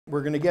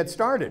we're going to get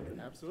started.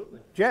 Absolutely.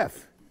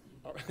 Jeff.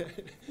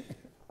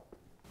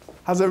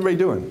 How's everybody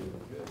doing?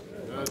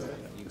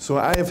 So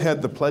I have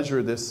had the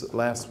pleasure this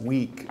last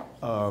week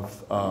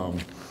of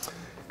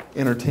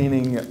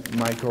entertaining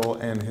Michael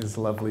and his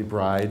lovely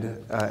bride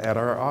at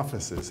our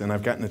offices, and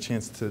I've gotten a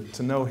chance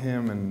to know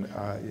him. And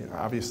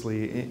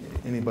obviously,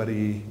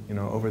 anybody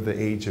over the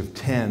age of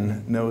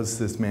 10 knows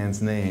this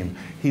man's name.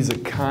 He's a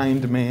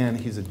kind man.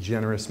 He's a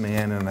generous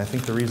man, and I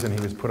think the reason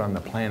he was put on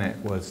the planet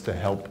was to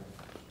help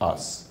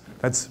us.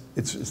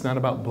 It's not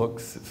about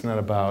books. It's not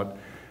about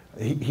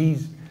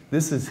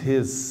this is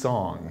his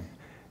song,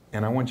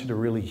 and I want you to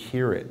really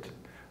hear it.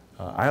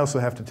 I also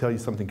have to tell you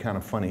something kind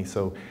of funny.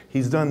 So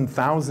he's done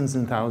thousands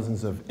and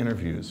thousands of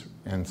interviews,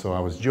 and so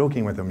I was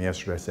joking with him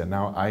yesterday. I said,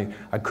 now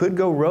I could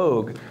go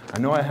rogue. I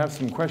know I have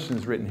some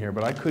questions written here,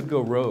 but I could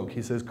go rogue.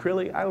 He says,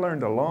 Crilley, I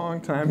learned a long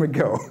time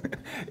ago,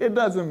 it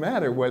doesn't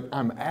matter what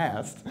I'm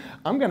asked.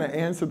 I'm going to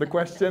answer the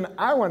question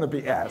I want to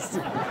be asked.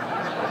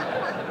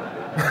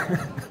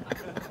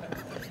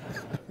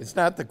 It's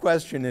not the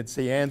question, it's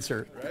the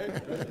answer.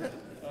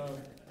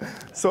 Right?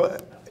 So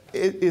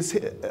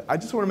I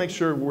just want to make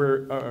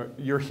sure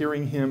you're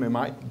hearing him.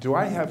 Do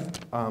I have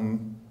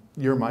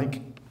your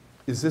mic?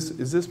 Is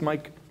this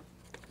mic?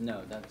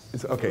 No,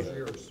 that's okay.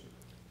 Yours.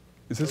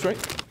 Is this right?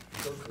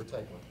 We'll take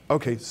one.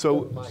 Okay, so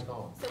So when they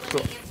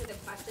answer the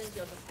questions,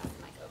 you'll just pass the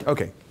mic over.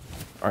 okay,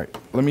 all right.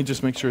 Let me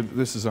just make sure that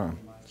this is on.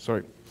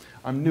 Sorry,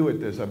 I'm new at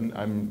this.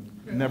 I'm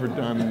never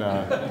done.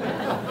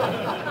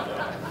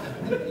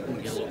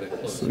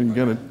 So you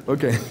gotta.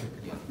 Okay.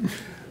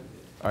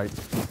 All right.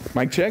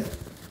 Mic check.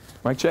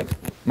 Mic check.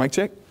 Mic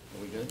check.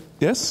 Are we good?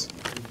 Yes.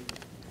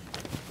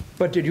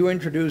 But did you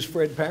introduce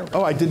Fred Parrish?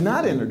 Oh, I did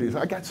not introduce.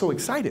 I got so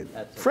excited.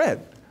 That's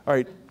Fred. All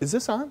right. Is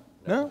this on?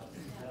 No?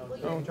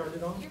 Well,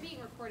 you're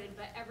being recorded,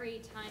 but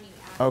every time you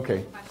ask Okay.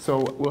 a question, So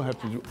we'll have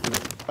to do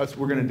us.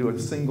 We're going to do a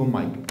single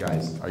mic,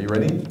 guys. Are you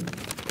ready?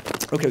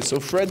 Okay. So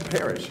Fred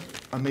Parrish,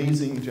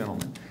 amazing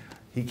gentleman.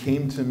 He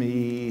came to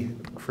me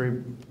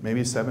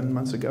maybe 7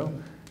 months ago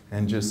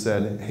and just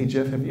said, hey,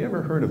 Jeff, have you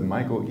ever heard of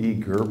Michael E.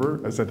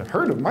 Gerber? I said,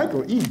 heard of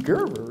Michael E.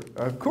 Gerber?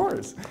 Of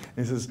course. And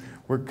he says,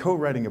 we're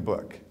co-writing a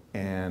book,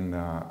 and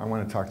I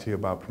want to talk to you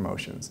about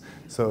promotions.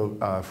 So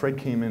Fred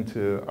came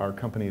into our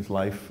company's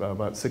life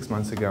about 6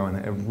 months ago, and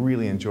I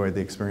really enjoyed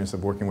the experience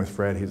of working with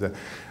Fred. He's a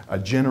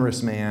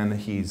generous man.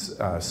 He's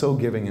so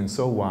giving and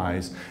so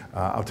wise.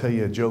 I'll tell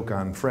you a joke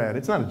on Fred.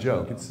 It's not a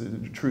joke. It's a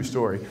true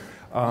story.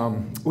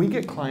 We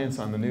get clients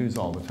on the news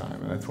all the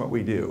time, and that's what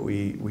we do.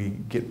 We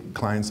get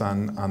clients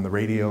on the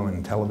radio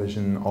and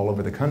television all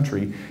over the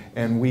country,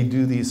 and we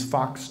do these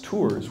Fox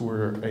tours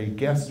where a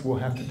guest will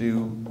have to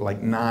do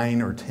like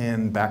 9 or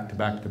 10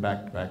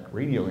 back-to-back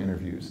radio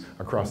interviews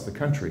across the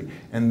country.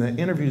 And the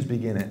interviews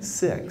begin at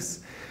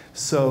 6.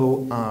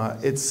 So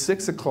it's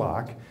 6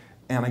 o'clock,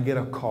 and I get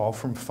a call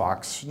from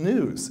Fox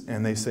News,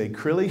 and they say,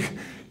 Crilley,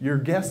 your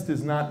guest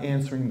is not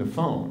answering the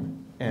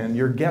phone, and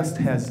your guest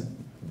has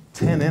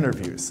 10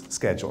 interviews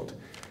scheduled.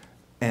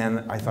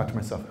 And I thought to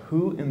myself,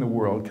 who in the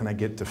world can I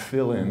get to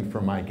fill in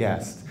for my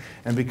guest?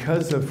 And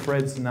because of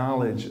Fred's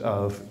knowledge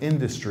of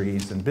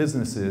industries and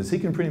businesses, he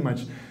can pretty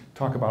much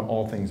talk about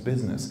all things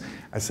business.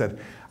 I said,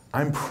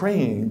 I'm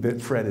praying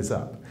that Fred is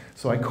up.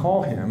 So I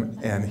call him,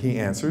 and he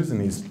answers,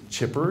 and he's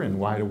chipper and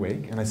wide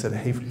awake. And I said,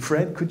 hey,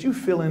 Fred, could you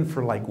fill in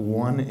for like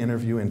one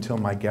interview until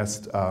my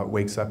guest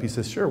wakes up? He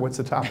says, sure, what's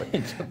the topic?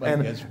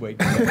 Guest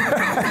wakes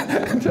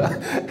up.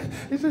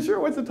 He said, sure,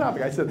 what's the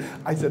topic? I said,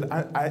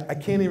 I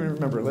can't even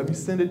remember. Let me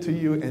send it to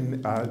you,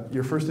 and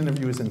your first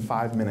interview is in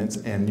 5 minutes,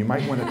 and you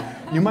might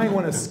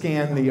want to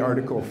scan the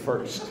article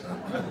first.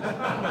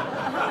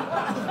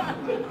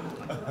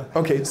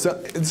 Okay, so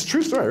it's a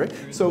true story, right?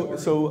 So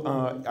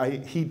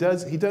he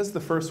does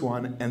the first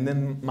one, and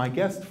then my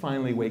guest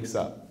finally wakes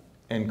up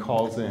and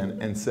calls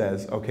in and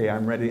says, okay,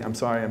 I'm ready. I'm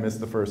sorry I missed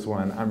the first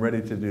one. I'm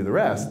ready to do the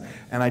rest.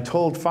 And I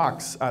told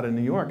Fox out of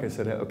New York, I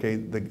said, okay,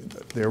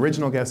 the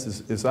original guest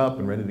is up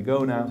and ready to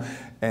go now.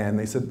 And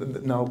they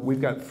said, no,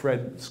 we've got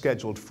Fred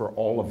scheduled for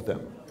all of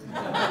them.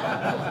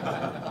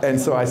 And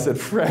so I said,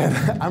 Fred,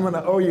 I'm going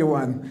to owe you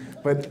one,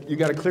 but you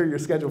got to clear your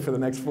schedule for the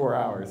next 4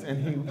 hours.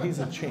 And he's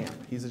a champ.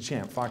 He's a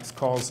champ. Fox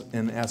calls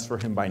and asks for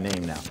him by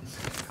name now.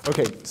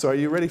 Okay, so are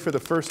you ready for the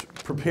first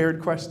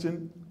prepared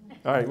question?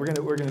 All right,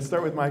 we're gonna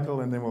start with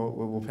Michael, and then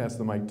we'll pass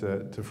the mic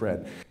to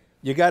Fred.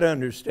 You got to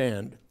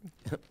understand,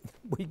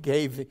 we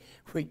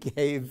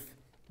gave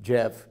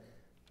Jeff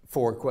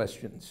 4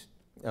 questions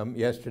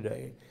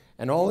yesterday,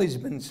 and all he's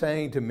been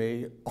saying to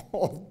me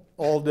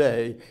all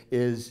day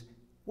is,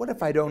 what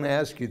if I don't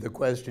ask you the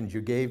questions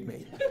you gave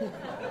me?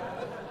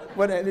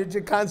 But it's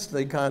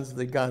constantly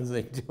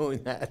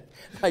doing that.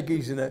 Like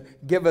he's gonna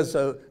give us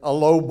a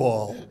low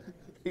ball.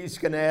 He's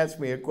gonna ask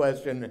me a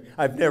question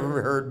I've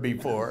never heard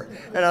before.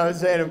 And I was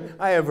saying to him,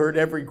 I have heard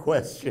every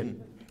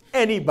question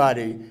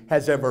anybody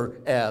has ever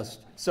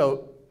asked.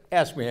 So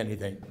ask me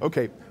anything.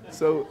 Okay,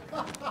 so,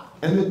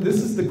 and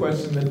this is the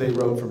question that they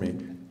wrote for me.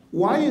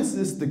 Why is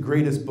this the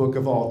greatest book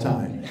of all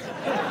time?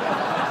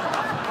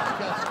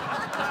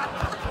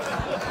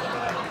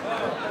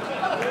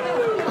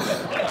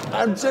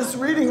 I'm just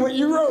reading what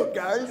you wrote,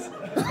 guys.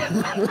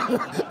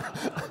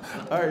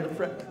 All right,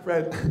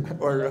 Fred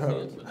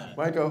or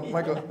Michael,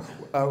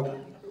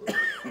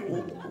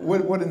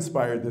 what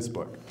inspired this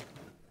book?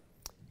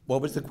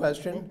 What was the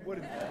question?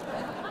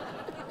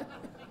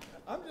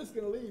 I'm just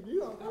going to leave. You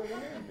don't know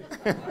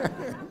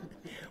anything.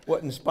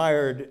 What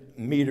inspired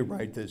me to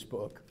write this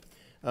book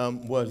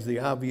was the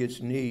obvious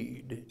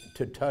need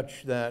to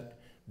touch that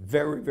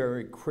very,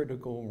 very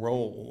critical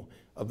role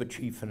of a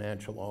chief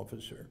financial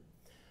officer.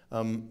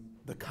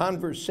 The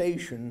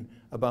conversation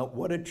about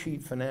what a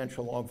chief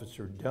financial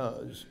officer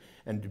does,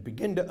 and to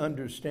begin to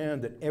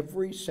understand that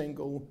every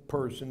single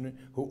person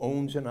who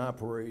owns and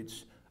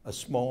operates a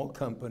small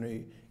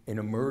company, an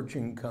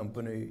emerging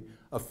company,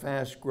 a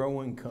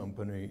fast-growing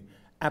company,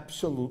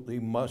 absolutely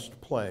must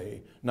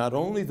play not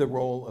only the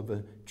role of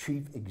a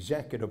chief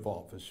executive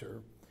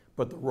officer,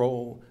 but the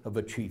role of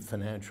a chief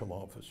financial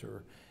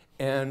officer.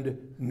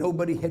 And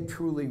nobody had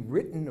truly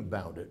written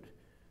about it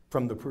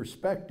from the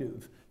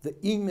perspective, the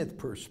E-Myth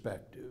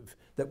perspective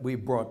that we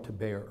brought to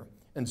bear.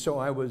 And so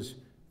I was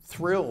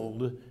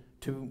thrilled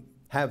to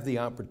have the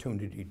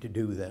opportunity to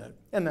do that.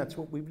 And that's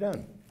what we've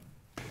done.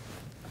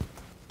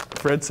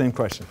 Fred, same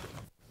question.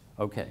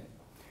 Okay.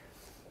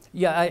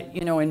 Yeah,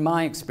 in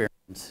my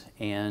experience,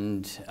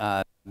 and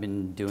I've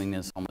been doing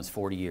this almost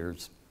 40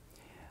 years,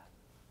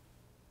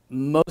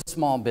 most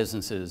small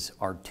businesses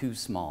are too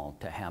small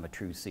to have a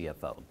true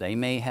CFO. They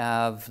may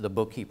have the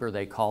bookkeeper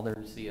they call their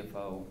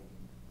CFO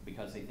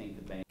because they think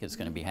the bank is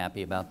going to be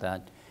happy about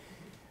that.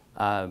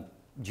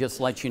 Just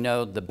let you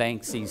know, the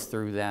bank sees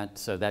through that,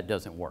 so that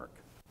doesn't work.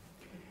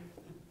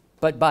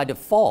 But by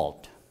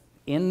default,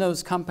 in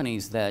those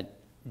companies that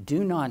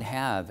do not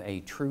have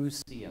a true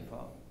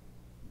CFO,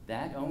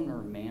 that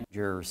owner,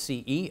 manager,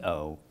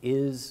 CEO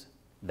is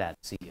that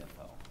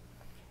CFO.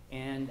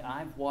 And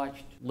I've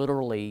watched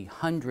literally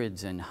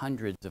hundreds and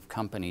hundreds of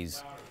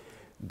companies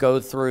go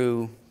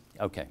through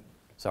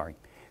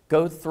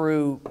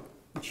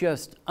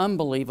just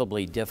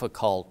unbelievably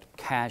difficult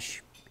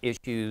cash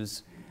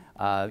issues,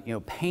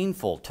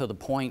 painful to the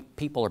point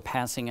people are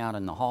passing out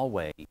in the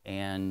hallway,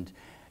 and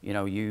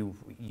you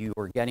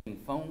are getting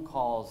phone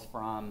calls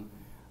from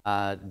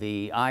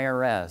the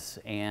IRS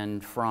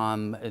and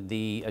from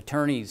the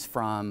attorneys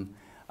from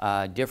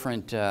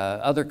different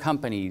other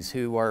companies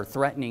who are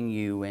threatening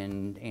you,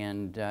 and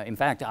in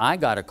fact, I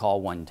got a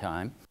call one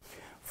time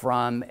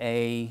from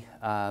a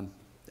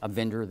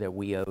vendor that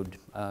we owed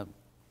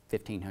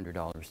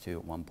 $1,500 to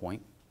at one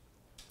point,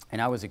 and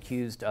I was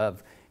accused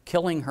of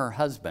killing her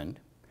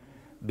husband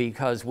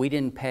because we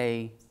didn't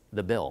pay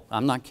the bill.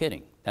 I'm not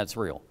kidding, that's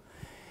real.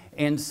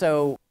 And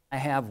so I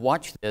have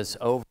watched this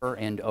over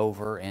and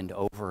over and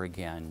over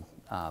again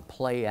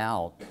play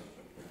out.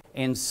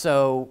 And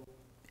so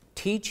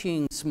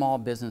teaching small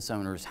business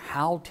owners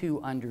how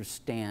to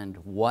understand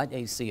what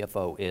a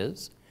CFO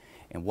is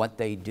and what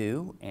they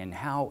do and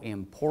how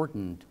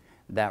important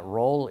that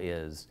role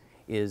is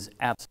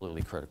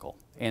absolutely critical.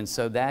 And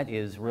so that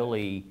is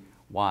really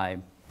why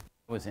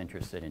I was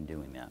interested in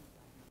doing that.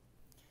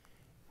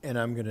 And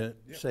I'm going to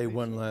say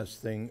one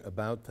last thing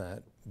about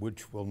that,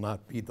 which will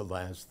not be the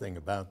last thing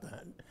about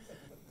that,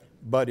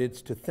 but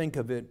it's to think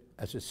of it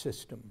as a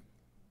system.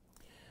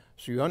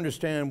 So you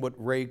understand what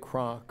Ray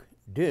Kroc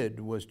did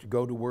was to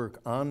go to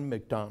work on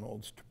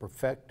McDonald's to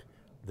perfect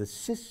the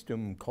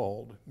system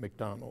called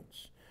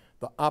McDonald's,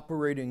 the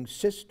operating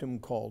system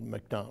called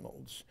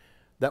McDonald's,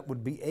 that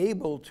would be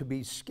able to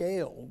be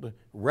scaled,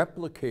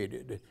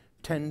 replicated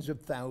tens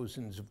of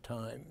thousands of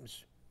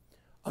times.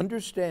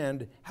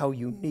 Understand how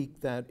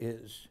unique that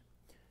is.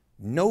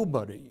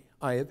 Nobody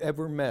I have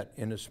ever met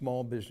in a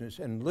small business,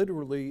 and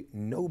literally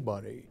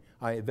nobody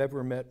I have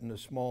ever met in a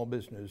small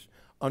business,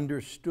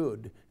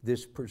 understood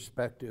this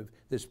perspective,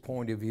 this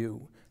point of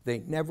view. They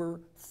never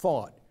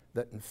thought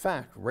that, in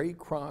fact, Ray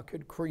Kroc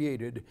had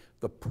created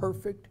the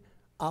perfect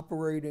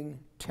operating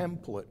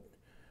template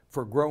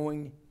for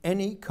growing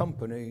any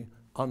company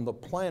on the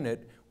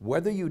planet,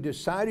 whether you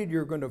decided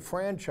you're going to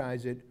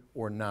franchise it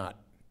or not.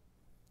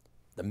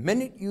 The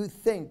minute you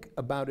think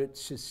about it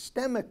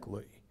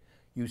systemically,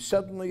 you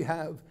suddenly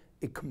have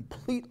a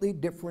completely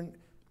different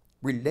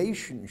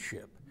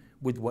relationship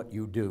with what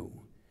you do.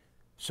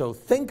 So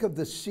think of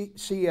the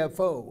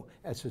CFO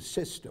as a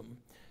system.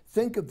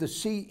 Think of the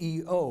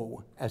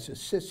CEO as a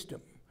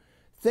system.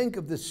 Think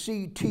of the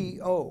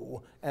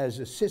CTO as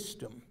a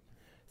system.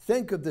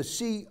 Think of the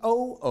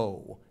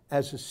COO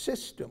as a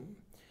system,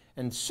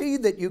 and see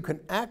that you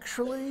can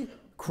actually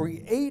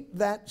create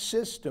that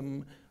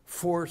system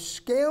for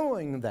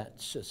scaling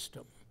that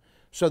system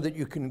so that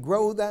you can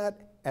grow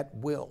that at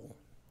will.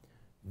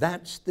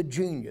 That's the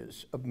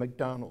genius of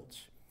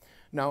McDonald's.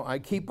 Now, I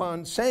keep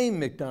on saying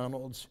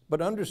McDonald's,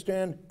 but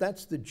understand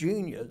that's the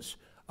genius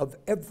of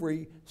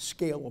every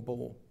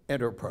scalable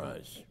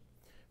enterprise.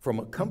 From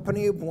a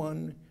company of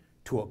one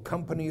to a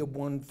company of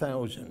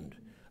 1,000,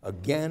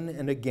 again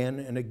and again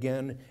and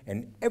again,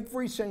 and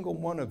every single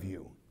one of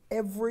you,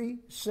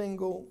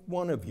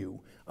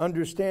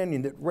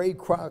 understanding that Ray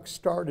Kroc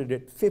started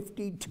at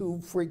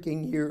 52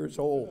 freaking years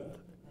old,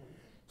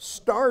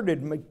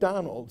 started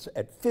McDonald's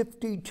at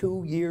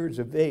 52 years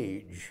of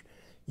age,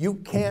 you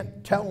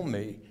can't tell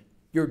me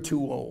you're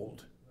too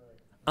old.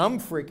 I'm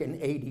freaking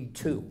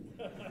 82.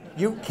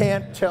 You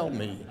can't tell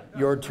me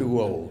you're too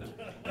old.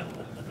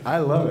 I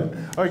love it.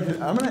 All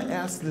right, I'm going to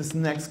ask this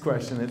next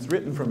question. It's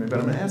written for me, but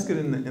I'm going to ask it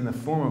in the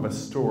form of a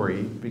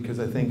story because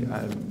I think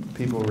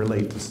people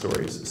relate to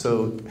stories.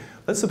 So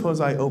let's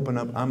suppose I open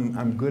up,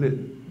 I'm good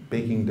at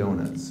baking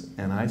donuts,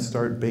 and I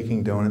start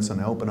baking donuts and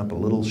I open up a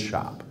little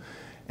shop.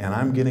 And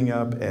I'm getting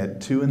up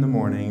at 2 in the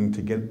morning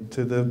to get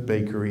to the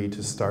bakery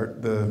to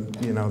start the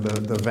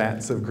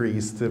vats of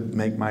grease to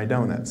make my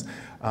donuts.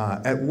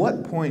 At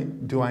what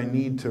point do I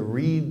need to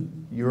read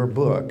your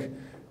book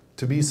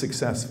to be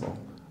successful?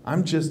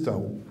 I'm just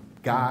a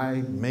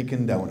guy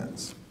making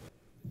donuts.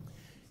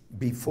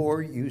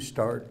 Before you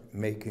start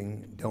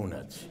making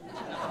donuts.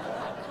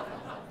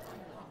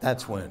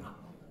 That's when.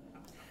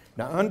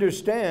 Now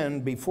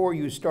understand, before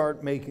you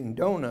start making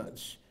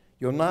donuts,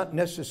 you'll not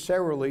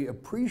necessarily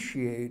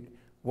appreciate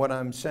what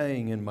I'm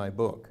saying in my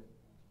book.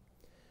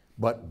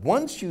 But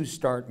once you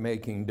start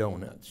making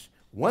donuts,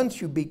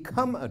 once you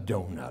become a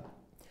donut,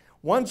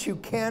 once you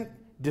can't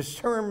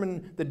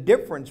discern the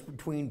difference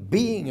between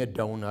being a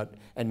donut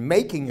and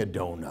making a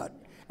donut,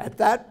 at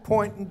that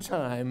point in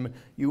time,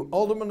 you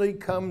ultimately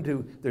come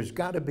to, there's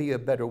got to be a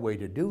better way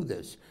to do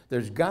this.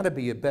 There's got to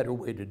be a better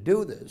way to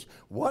do this.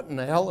 What in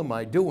the hell am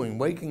I doing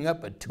waking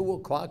up at 2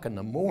 o'clock in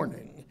the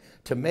morning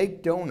to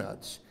make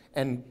donuts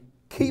and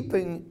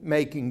keeping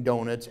making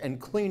donuts and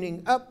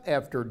cleaning up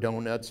after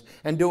donuts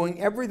and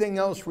doing everything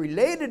else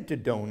related to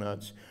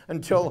donuts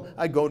until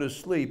I go to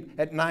sleep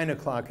at 9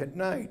 o'clock at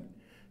night?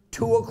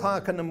 2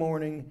 o'clock in the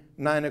morning,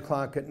 9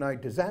 o'clock at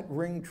night. Does that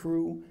ring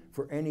true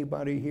for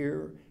anybody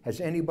here?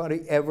 Has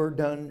anybody ever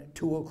done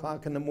 2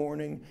 o'clock in the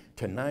morning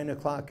to 9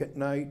 o'clock at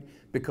night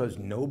because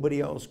nobody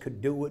else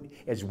could do it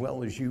as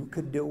well as you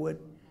could do it?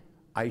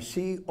 I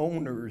see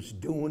owners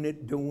doing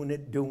it,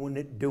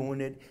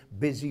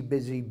 busy,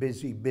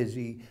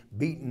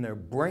 beating their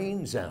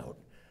brains out,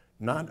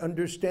 not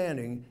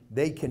understanding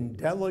they can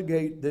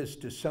delegate this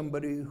to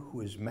somebody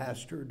who has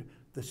mastered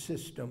the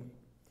system.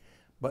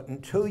 But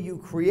until you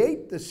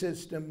create the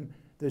system,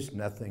 there's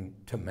nothing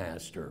to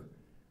master.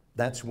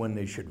 That's when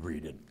they should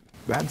read it.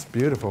 That's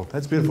beautiful.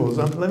 That's beautiful.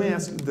 So let me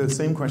ask the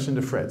same question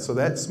to Fred. So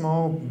that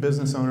small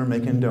business owner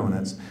making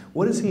donuts,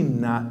 what is he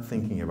not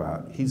thinking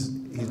about? He's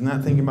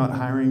not thinking about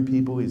hiring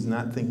people. He's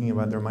not thinking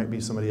about there might be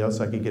somebody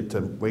else I could get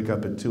to wake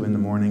up at 2 in the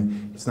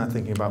morning. He's not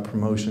thinking about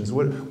promotions.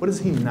 What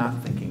is he not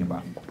thinking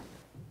about?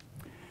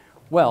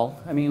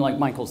 Well, I mean, like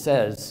Michael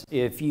says,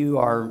 if you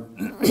are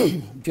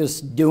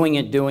just doing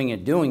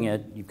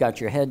it, you've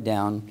got your head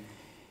down,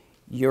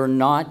 you're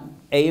not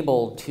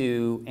able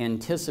to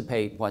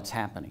anticipate what's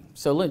happening.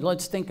 So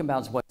let's think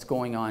about what's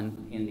going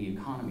on in the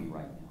economy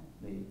right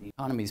now. The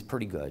economy is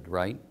pretty good,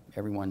 right?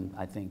 Everyone,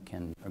 I think,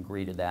 can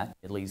agree to that,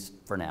 at least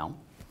for now.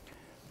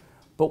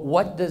 But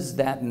what does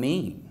that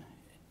mean?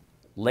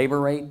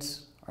 Labor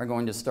rates are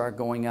going to start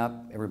going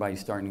up. Everybody's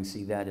starting to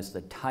see that. It's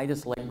the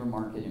tightest labor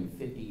market in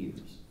 50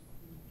 years.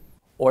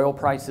 Oil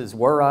prices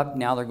were up,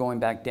 now they're going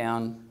back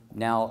down.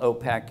 Now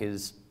OPEC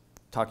is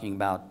talking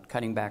about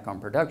cutting back on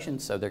production,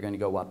 so they're going to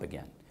go up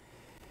again.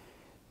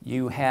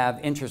 You have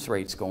interest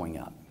rates going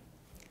up.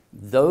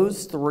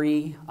 Those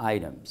three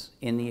items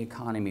in the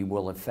economy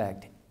will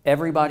affect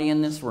everybody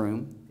in this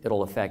room.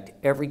 It'll affect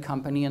every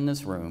company in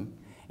this room.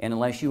 And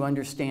unless you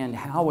understand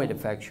how it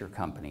affects your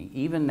company,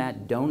 even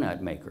that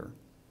donut maker,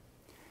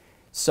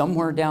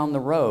 somewhere down the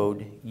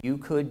road, you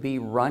could be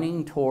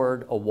running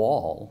toward a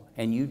wall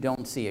and you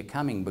don't see it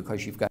coming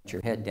because you've got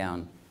your head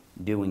down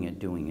doing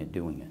it.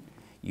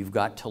 You've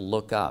got to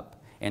look up.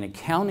 And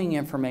accounting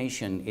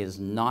information is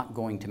not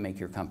going to make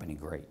your company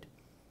great.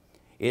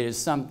 It is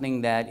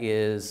something that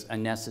is a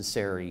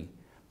necessary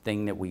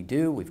thing that we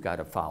do. We've got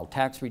to file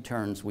tax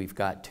returns. We've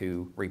got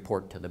to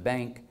report to the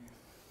bank.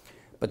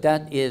 But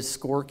that is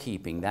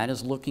scorekeeping. That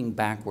is looking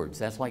backwards.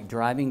 That's like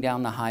driving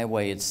down the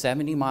highway at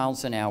 70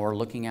 miles an hour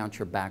looking out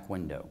your back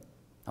window.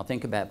 Now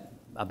think about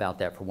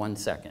that for 1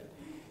 second.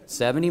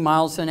 70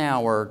 miles an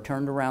hour,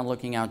 turned around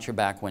looking out your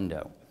back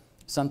window.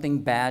 Something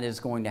bad is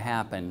going to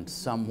happen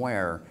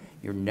somewhere.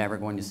 You're never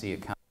going to see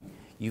it coming.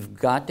 You've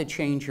got to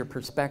change your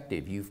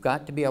perspective. You've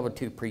got to be able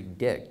to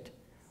predict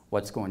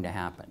what's going to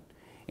happen.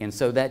 And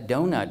so that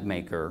donut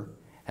maker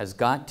has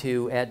got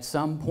to, at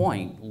some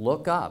point,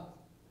 look up,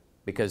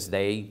 because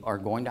they are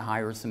going to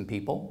hire some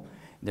people.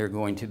 They're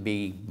going to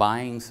be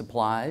buying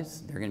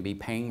supplies. They're going to be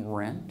paying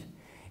rent.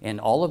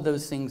 And all of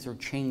those things are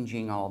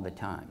changing all the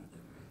time.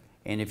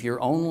 And if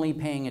you're only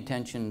paying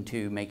attention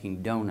to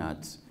making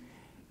donuts,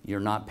 you're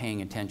not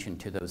paying attention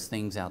to those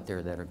things out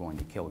there that are going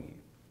to kill you.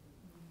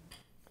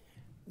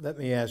 Let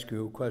me ask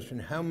you a question.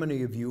 How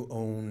many of you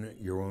own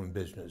your own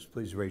business?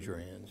 Please raise your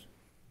hands.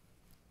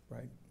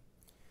 Right?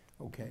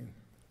 Okay.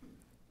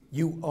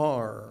 You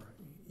are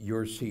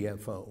your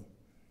CFO.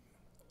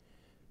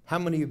 How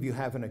many of you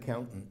have an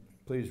accountant?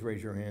 Please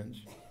raise your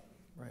hands.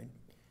 Right?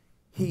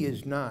 He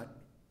is not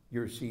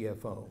your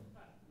CFO.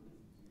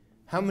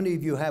 How many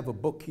of you have a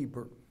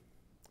bookkeeper?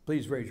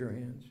 Please raise your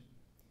hands.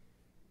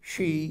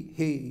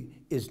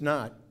 He is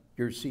not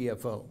your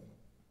CFO.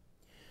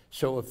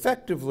 So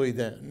effectively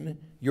then,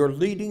 you're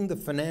leading the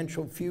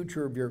financial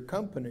future of your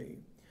company.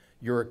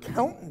 Your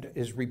accountant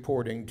is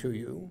reporting to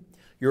you.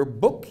 Your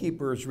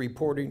bookkeeper is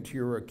reporting to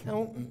your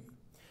accountant.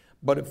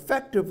 But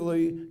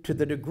effectively, to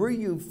the degree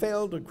you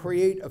fail to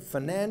create a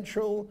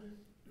financial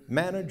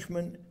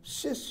management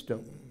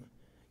system,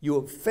 you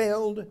have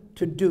failed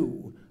to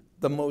do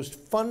the most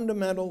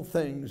fundamental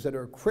things that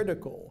are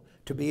critical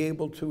to be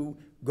able to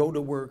go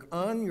to work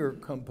on your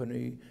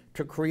company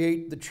to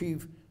create the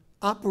chief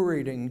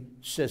operating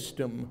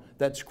system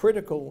that's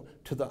critical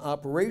to the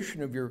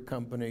operation of your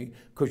company,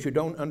 because you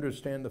don't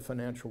understand the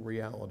financial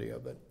reality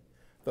of it.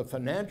 The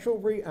financial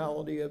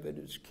reality of it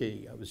is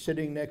key. I was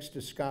sitting next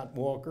to Scott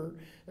Walker,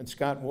 and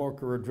Scott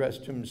Walker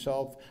addressed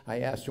himself. I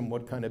asked him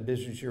what kind of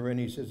business you're in.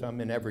 He says,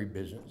 I'm in every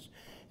business.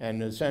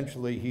 And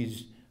essentially,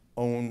 he's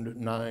owned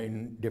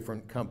 9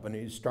 different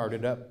companies,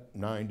 started up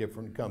 9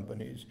 different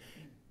companies.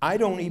 I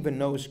don't even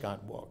know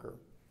Scott Walker.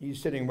 He's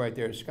sitting right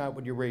there. Scott,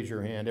 would you raise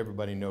your hand?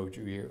 Everybody knows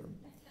you here.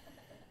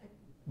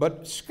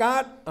 But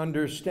Scott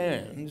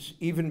understands,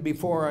 even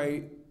before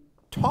I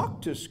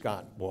talk to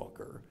Scott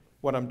Walker,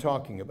 what I'm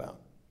talking about.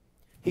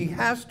 He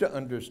has to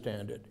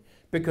understand it,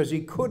 because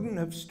he couldn't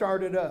have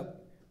started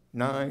up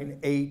 9,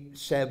 8,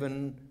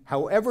 7,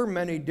 however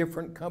many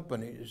different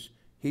companies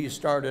he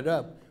started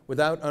up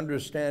without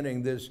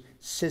understanding this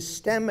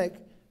systemic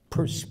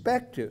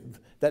perspective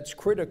that's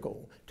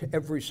critical to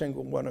every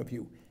single one of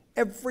you.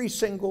 Every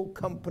single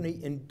company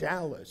in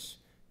Dallas,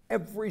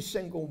 every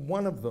single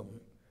one of them,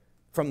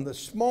 from the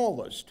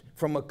smallest,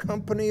 from a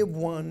company of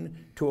 1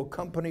 to a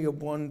company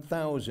of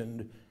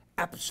 1,000,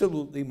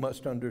 absolutely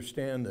must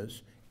understand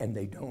this, and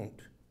they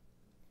don't.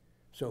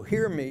 So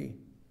hear me,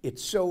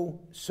 it's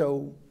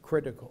so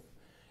critical.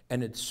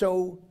 And it's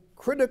so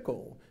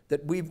critical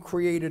that we've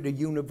created a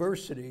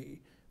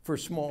university for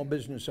small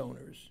business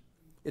owners.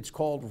 It's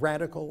called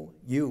Radical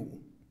U.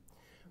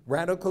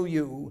 Radical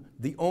U,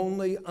 the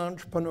only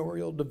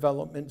entrepreneurial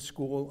development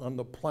school on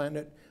the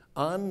planet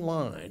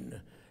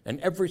online.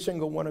 And every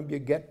single one of you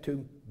get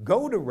to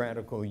go to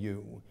Radical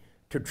U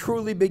to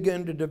truly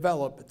begin to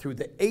develop through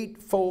the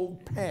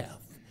 8-fold path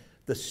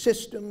the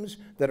systems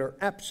that are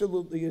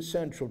absolutely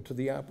essential to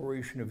the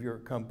operation of your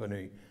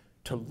company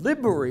to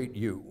liberate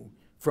you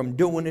from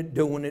doing it,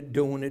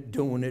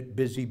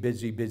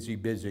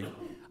 busy.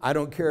 I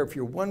don't care if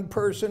you're one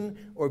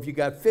person or if you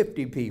got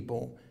 50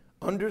 people,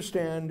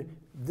 understand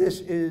this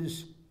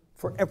is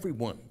for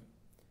everyone.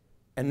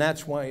 And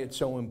that's why it's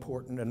so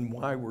important and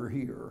why we're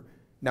here.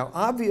 Now,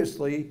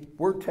 obviously,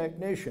 we're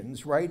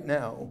technicians right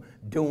now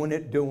doing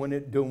it.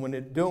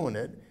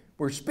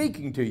 We're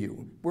speaking to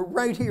you. We're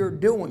right here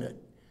doing it.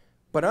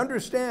 But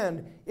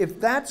understand, if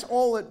that's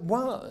all it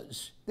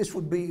was, this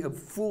would be a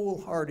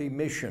foolhardy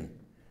mission.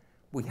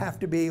 We have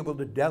to be able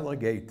to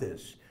delegate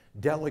this,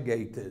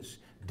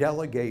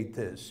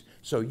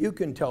 so you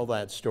can tell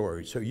that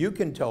story, so you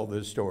can tell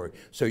this story,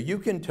 so you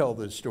can tell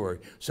this story,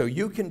 so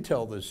you can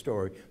tell this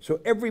story, so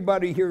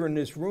everybody here in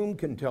this room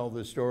can tell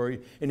this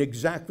story in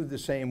exactly the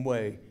same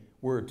way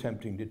we're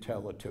attempting to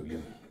tell it to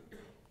you.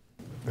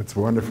 That's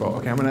wonderful.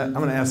 Okay, I'm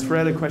gonna ask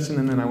Fred a question,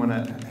 and then I want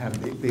to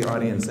have the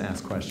audience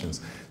ask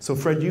questions. So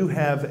Fred, you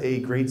have a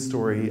great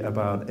story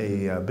about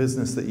a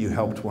business that you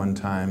helped one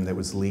time that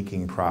was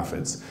leaking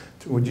profits.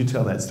 Would you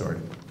tell that story?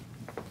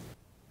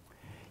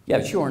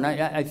 Yeah, sure. And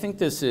I think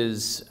this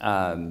is...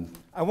 I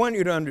want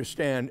you to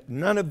understand,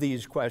 none of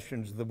these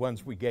questions are the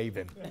ones we gave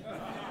him.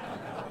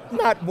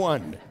 Not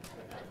one.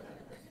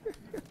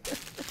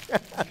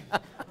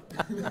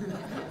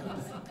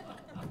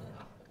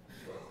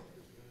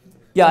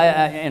 Yeah,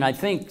 and I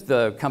think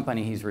the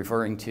company he's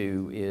referring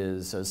to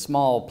is a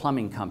small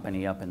plumbing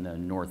company up in the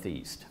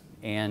Northeast.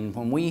 And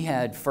when we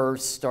had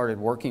first started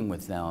working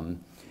with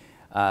them,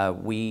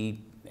 we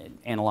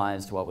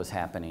analyzed what was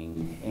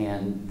happening,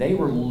 and they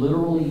were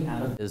literally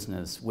out of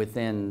business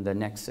within the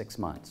next 6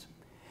 months.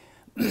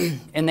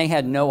 And they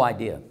had no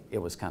idea it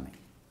was coming.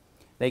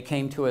 They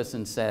came to us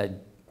and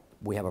said,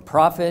 we have a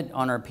profit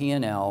on our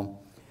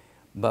P&L,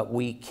 but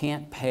we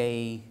can't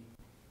pay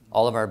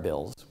all of our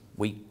bills.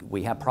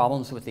 We have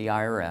problems with the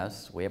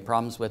IRS, we have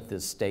problems with the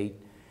state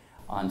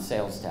on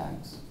sales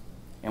tax,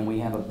 and we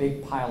have a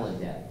big pile of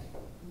debt.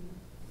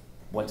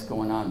 What's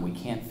going on? We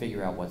can't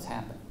figure out what's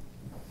happening.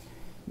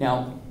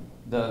 Now,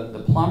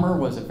 the plumber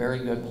was a very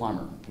good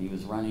plumber. He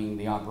was running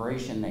the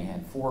operation. They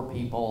had 4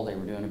 people. They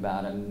were doing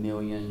about $1.1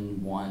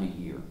 million a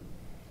year,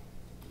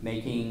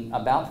 making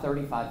about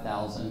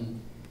 $35,000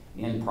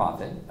 in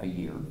profit a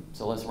year.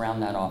 So let's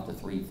round that off to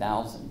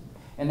 $3,000.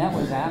 And that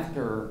was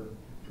after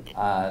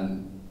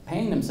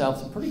paying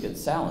themselves a pretty good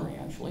salary,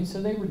 actually. So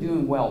they were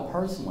doing well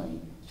personally.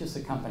 It's just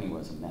the company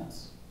was a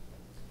mess.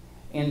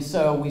 And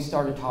so we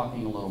started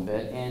talking a little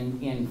bit,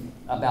 and in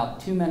about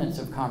 2 minutes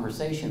of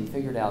conversation,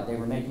 figured out they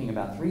were making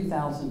about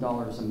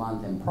 $3,000 a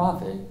month in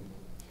profit,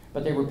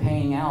 but they were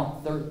paying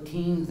out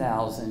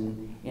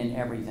 $13,000 in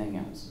everything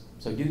else.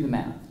 So do the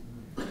math.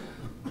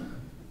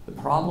 The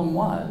problem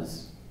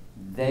was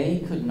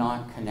They could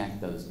not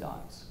connect those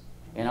dots.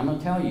 And I'm going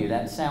to tell you,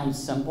 that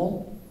sounds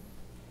simple,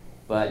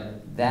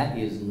 but that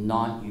is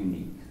not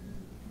unique.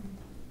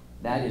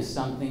 That is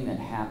something that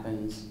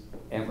happens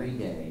every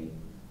day,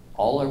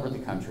 all over the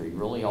country,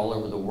 really all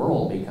over the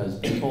world, because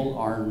people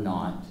are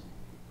not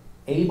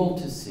able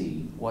to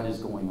see what is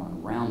going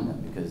on around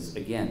them. Because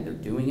again, they're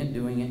doing it.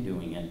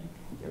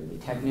 They're the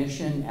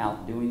technician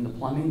out doing the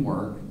plumbing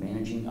work,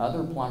 managing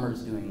other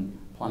plumbers doing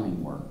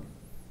plumbing work.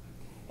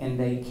 And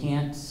they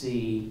can't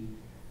see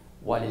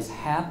what is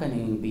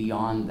happening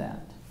beyond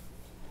that.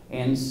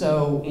 And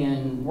so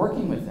in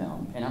working with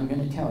them, and I'm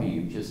going to tell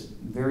you just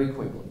very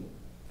quickly,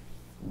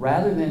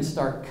 rather than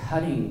start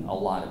cutting a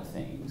lot of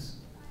things,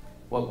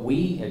 what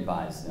we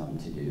advise them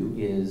to do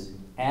is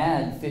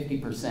add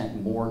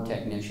 50% more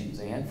technicians.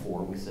 They had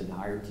 4, we said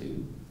hire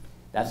 2.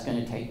 That's going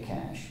to take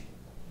cash.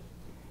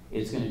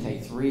 It's going to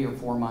take 3 or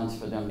 4 months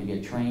for them to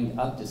get trained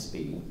up to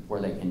speed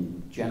where they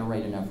can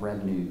generate enough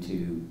revenue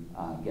to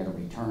get a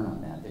return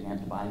on that. They're going to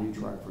have to buy a new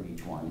truck for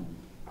each one,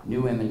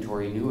 new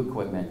inventory, new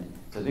equipment.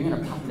 So they're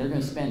going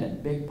to spend a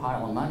big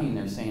pile of money, and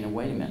they're saying, oh,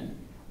 wait a minute,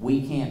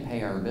 we can't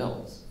pay our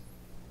bills.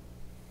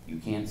 You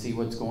can't see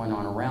what's going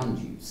on around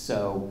you.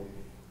 So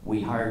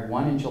we hired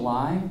 1 in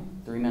July.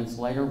 3 months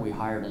later, we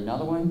hired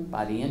another one.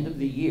 By the end of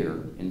the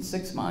year, in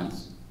 6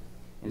 months,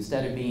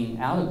 instead of being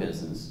out of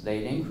business,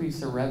 they had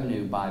increased their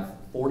revenue by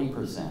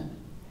 40%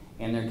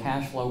 and their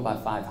cash flow by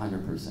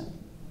 500%.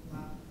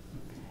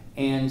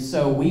 And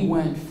so we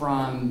went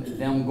from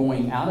them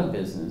going out of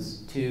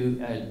business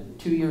to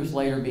 2 years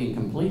later being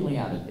completely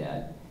out of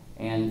debt,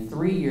 and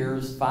 4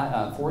 years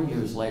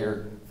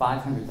later,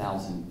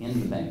 $500,000 in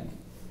the bank.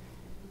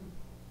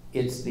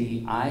 It's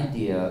the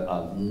idea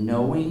of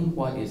knowing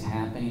what is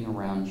happening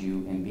around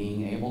you and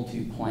being able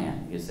to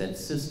plan. It's that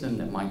system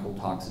that Michael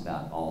talks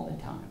about all the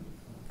time.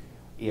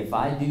 If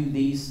I do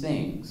these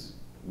things,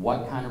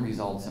 what kind of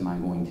results am I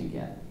going to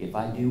get? If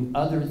I do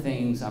other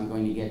things, I'm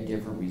going to get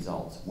different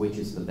results. Which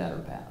is the better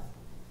path?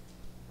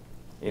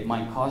 It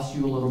might cost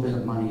you a little bit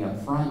of money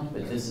up front,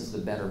 but this is the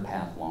better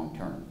path long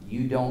term.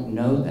 You don't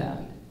know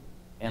that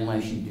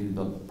unless you do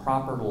the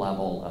proper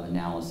level of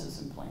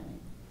analysis and planning.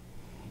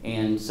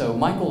 And so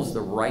Michael's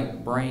the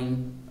right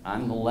brain,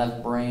 I'm the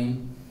left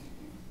brain.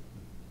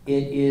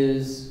 It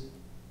is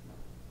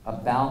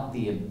about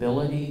the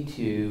ability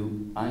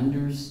to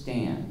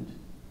understand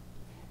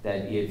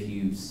that if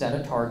you set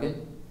a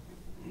target,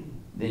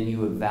 then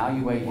you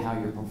evaluate how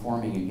you're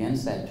performing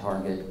against that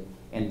target,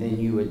 and then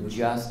you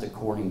adjust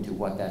according to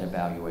what that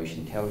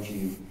evaluation tells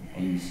you,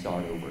 and you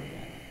start over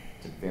again.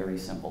 It's a very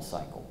simple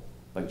cycle,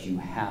 but you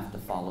have to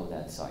follow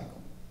that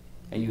cycle,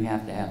 and you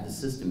have to have the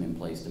system in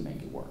place to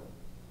make it work.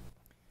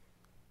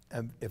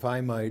 If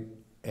I might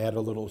add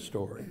a little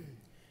story,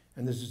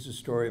 and this is a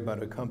story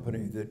about a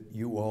company that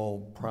you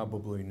all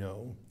probably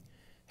know.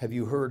 Have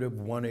you heard of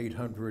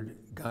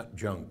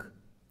 1-800-GOT-JUNK?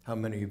 How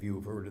many of you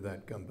have heard of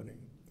that company?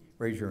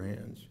 Raise your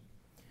hands.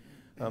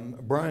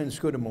 Brian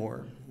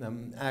Scudamore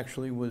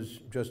actually was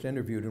just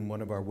interviewed in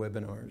one of our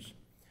webinars.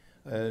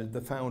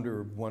 The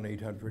founder of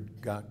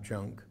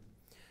 1-800-GOT-JUNK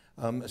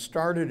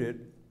started it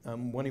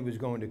when he was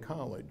going to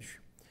college.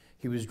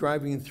 He was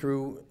driving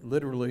through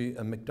literally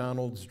a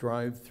McDonald's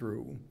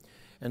drive-through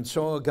and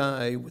saw a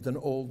guy with an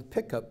old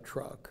pickup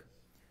truck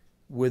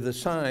with a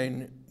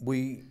sign,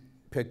 "We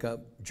pick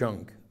up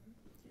junk."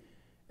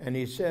 And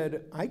he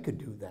said, I could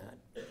do that.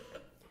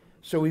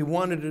 So he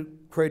wanted to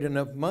create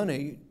enough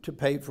money to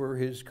pay for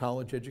his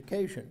college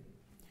education.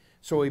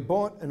 So he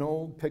bought an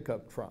old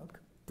pickup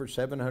truck for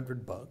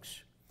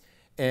 $700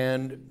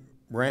 and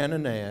ran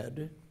an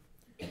ad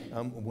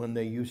when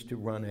they used to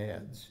run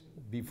ads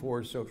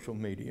before social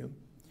media,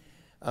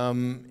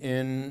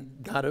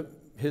 and got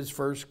his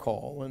first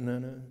call, and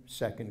then a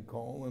second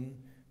call, and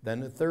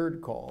then a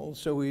third call.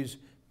 So he's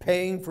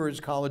paying for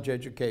his college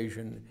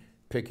education,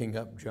 picking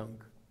up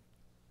junk.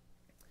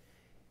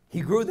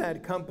 He grew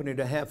that company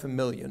to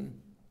 $500,000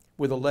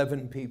 with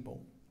 11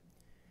 people.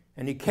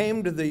 And he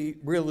came to the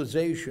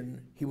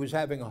realization he was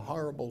having a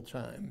horrible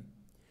time.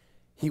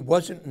 He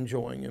wasn't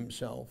enjoying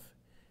himself.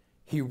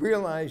 He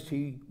realized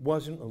he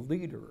wasn't a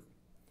leader.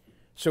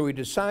 So he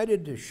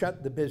decided to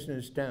shut the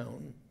business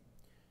down,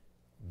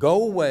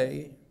 go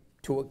away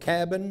to a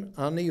cabin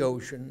on the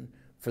ocean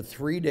for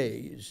 3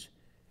 days,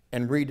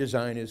 and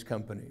redesign his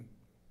company.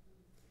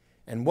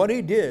 And what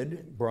he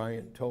did,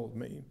 Bryant told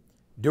me,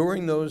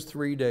 during those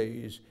 3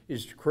 days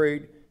is to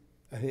create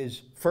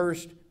his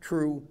first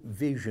true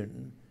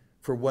vision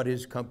for what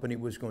his company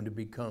was going to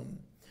become.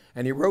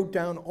 And he wrote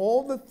down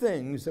all the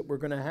things that were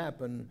going to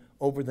happen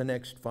over the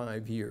next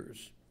 5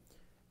 years.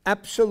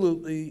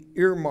 Absolutely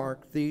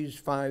earmarked these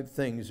 5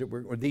 things that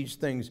were, or these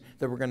things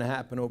that were going to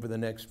happen over the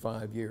next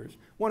 5 years.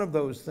 One of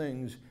those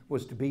things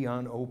was to be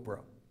on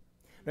Oprah.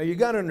 Now you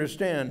got to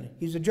understand,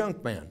 he's a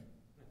junk man.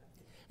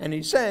 And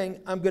he's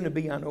saying, I'm going to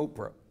be on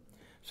Oprah.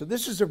 So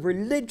this is a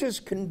religious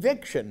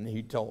conviction,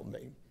 he told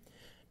me.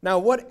 Now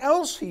what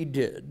else he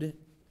did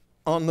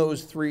on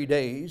those 3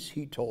 days,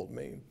 he told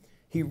me,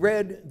 he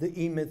read the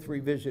E-Myth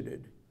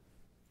Revisited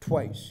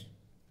twice.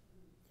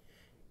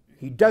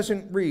 He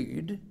doesn't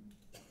read.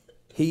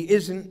 He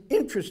isn't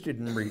interested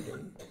in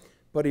reading.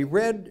 But he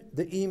read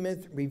the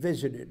E-Myth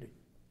Revisited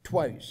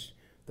twice.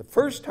 The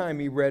first time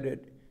he read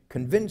it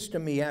convinced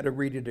him he had to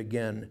read it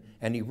again,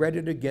 and he read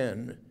it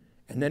again,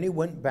 and then he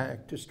went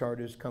back to start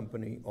his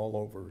company all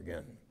over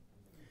again.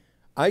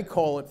 I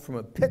call it from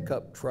a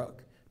pickup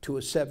truck to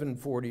a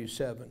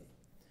 747.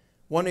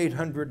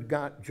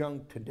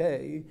 1-800-GOT-JUNK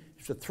today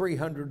is a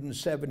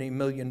 $370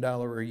 million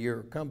a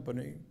year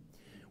company,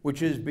 which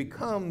has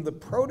become the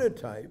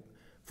prototype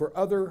for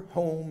other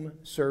home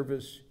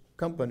service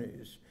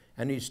companies.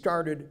 And he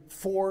started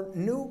 4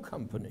 new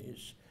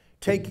companies,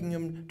 taking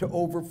him to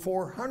over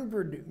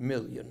 400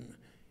 million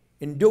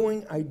in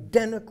doing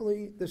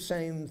identically the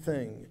same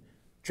thing,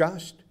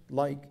 just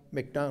like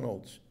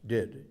McDonald's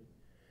did.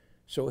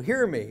 So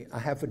hear me, I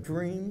have a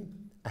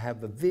dream, I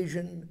have a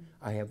vision,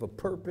 I have a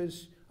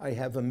purpose, I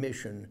have a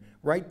mission.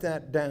 Write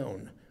that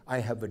down. I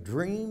have a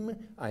dream,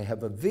 I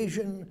have a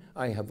vision,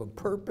 I have a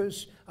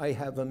purpose, I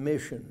have a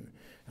mission.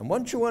 And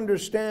once you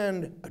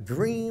understand a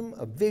dream,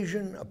 a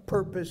vision, a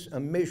purpose, a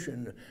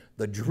mission,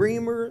 the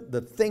dreamer,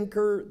 the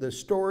thinker, the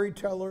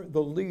storyteller,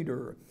 the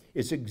leader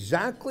is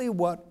exactly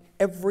what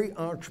every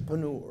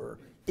entrepreneur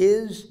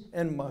is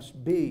and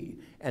must be.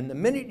 And the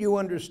minute you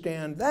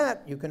understand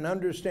that, you can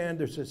understand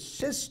there's a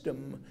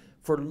system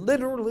for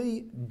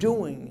literally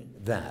doing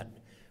that,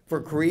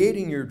 for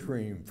creating your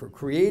dream, for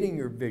creating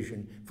your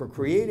vision, for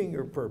creating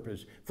your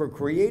purpose, for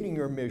creating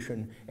your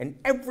mission, and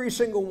every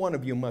single one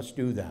of you must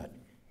do that.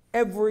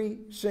 Every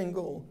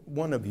single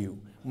one of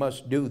you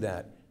must do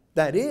that.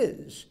 That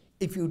is,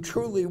 if you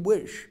truly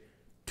wish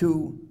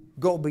to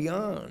go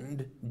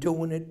beyond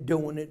doing it,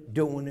 doing it,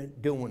 doing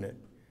it, doing it.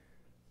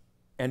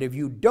 And if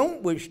you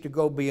don't wish to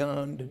go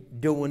beyond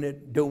doing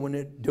it, doing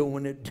it,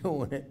 doing it,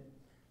 doing it,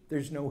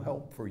 there's no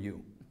help for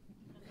you.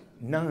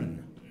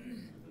 None.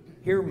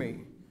 Hear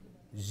me.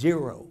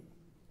 0.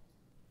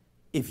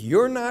 If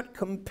you're not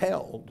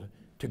compelled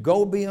to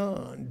go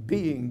beyond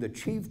being the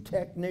chief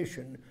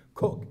technician,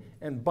 cook,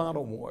 and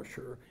bottle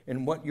washer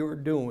in what you're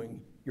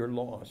doing, you're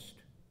lost.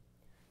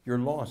 You're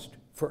lost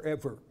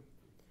forever.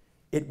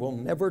 It will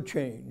never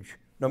change,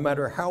 no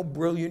matter how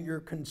brilliant your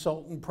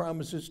consultant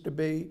promises to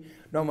be,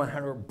 no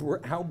matter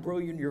how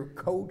brilliant your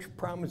coach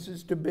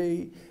promises to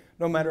be,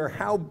 no matter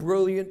how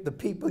brilliant the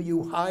people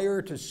you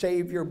hire to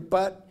save your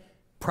butt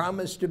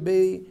promise to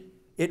be,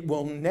 it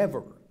will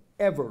never,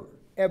 ever,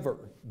 ever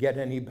get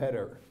any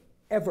better,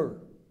 ever.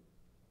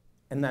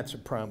 And that's a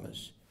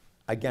promise.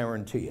 I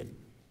guarantee it.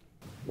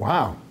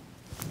 Wow,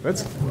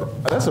 that's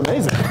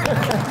amazing.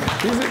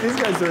 these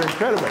guys are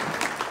incredible.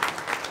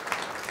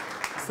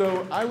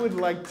 So I would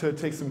like to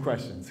take some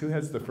questions. Who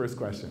has the first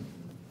question?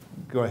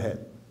 Go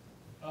ahead.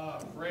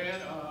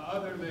 Fred,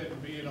 other than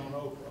being on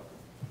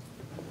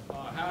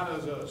Oprah, how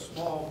does a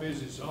small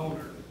business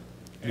owner,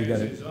 You as got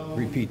his to own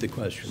repeat the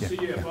question.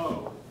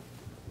 CFO,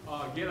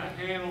 get a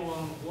handle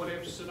on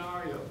what-if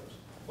scenarios?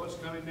 What's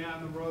coming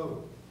down the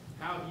road?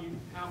 How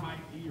might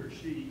he or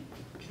she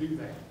do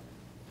that?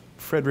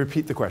 Fred,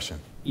 repeat the question.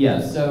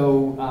 Yeah,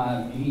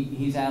 so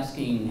he's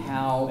asking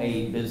how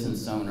a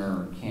business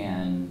owner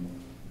can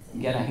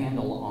get a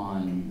handle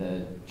on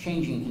the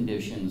changing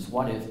conditions,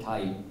 what-if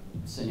type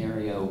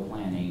scenario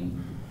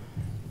planning.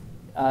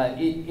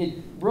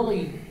 It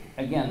really,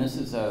 again, this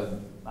is a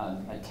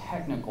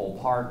technical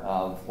part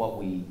of what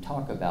we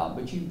talk about,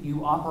 but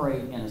you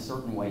operate in a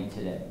certain way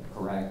today,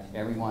 correct?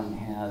 Everyone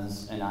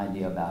has an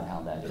idea about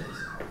how that is.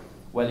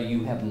 Whether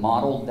you have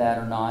modeled that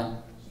or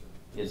not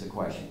is a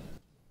question.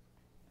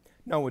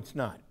 No, it's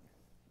not.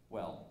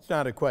 Well, It's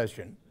not a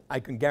question. I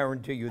can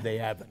guarantee you they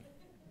haven't.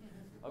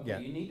 okay, Yeah.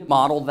 you need to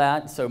model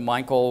that so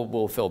Michael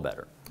will feel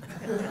better.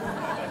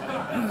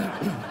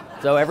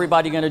 So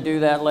everybody going to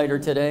do that later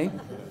today?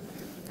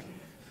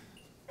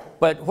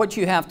 But what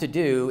you have to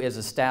do is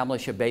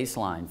establish a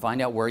baseline,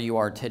 find out where you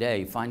are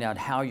today, find out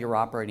how you're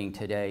operating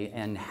today,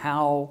 and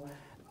how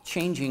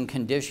changing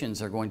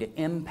conditions are going to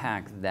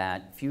impact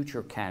that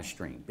future cash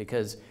stream.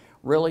 Because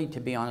really, to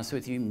be honest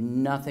with you,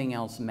 nothing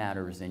else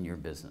matters in your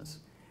business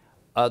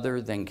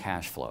other than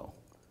cash flow.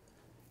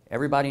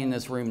 Everybody in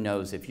this room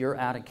knows if you're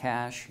out of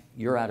cash,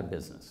 you're out of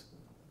business.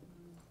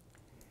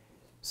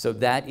 So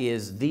that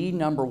is the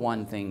number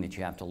one thing that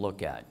you have to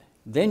look at.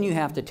 Then you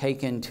have to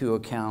take into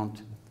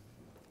account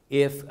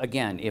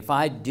if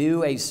I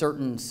do a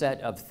certain set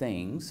of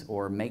things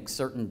or make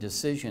certain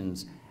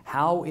decisions,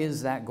 how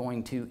is that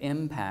going to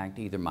impact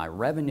either my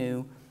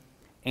revenue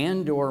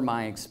and or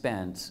my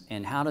expense,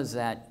 and how does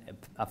that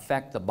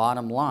affect the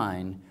bottom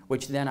line,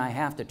 which then I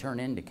have to turn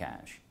into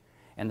cash.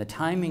 And the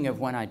timing of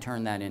when I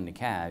turn that into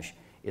cash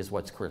is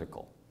what's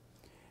critical.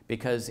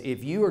 Because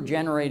if you are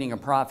generating a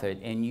profit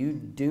and you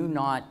do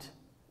not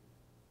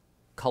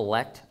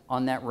collect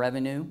on that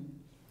revenue,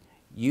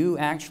 you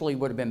actually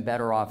would have been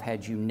better off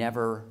had you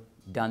never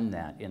done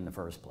that in the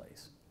first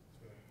place.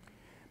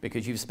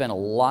 Because you've spent a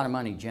lot of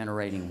money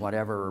generating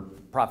whatever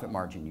profit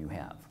margin you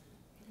have.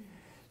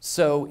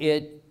 So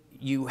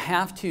you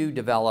have to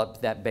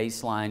develop that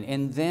baseline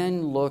and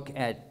then look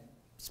at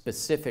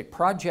specific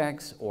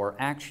projects or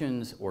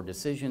actions or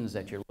decisions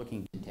that you're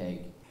looking to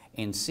take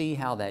and see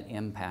how that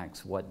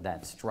impacts what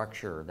that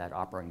structure, that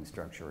operating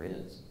structure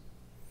is.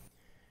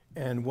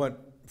 And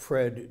what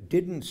Fred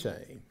didn't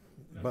say,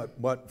 but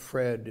what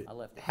Fred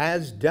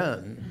has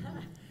done,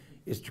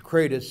 is to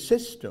create a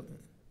system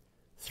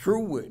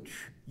through which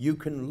you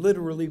can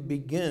literally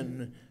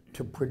begin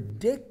to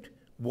predict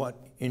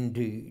what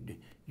indeed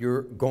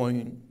you're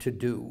going to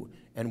do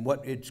and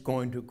what it's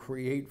going to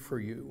create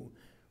for you.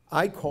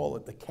 I call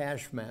it the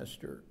cash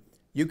master.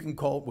 You can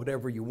call it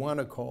whatever you want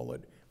to call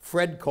it.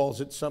 Fred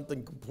calls it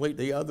something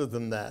completely other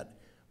than that.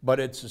 But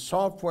it's a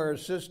software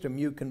system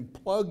you can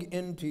plug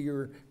into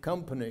your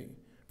company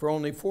for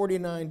only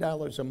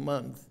 $49 a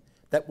month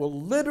that will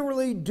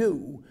literally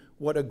do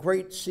what a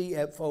great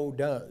CFO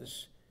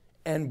does.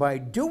 And by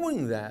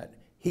doing that,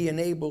 he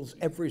enables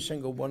every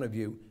single one of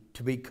you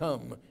to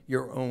become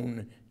your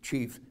own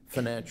chief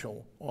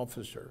financial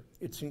officer.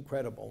 It's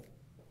incredible.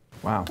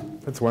 Wow,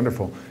 that's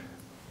wonderful.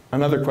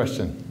 Another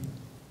question.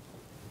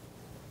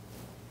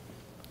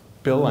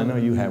 Bill, I know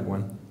you have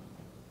one.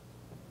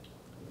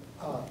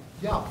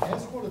 Yeah,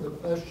 ask one of the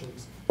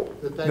questions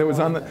that they, That was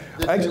on the-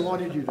 they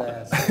wanted you to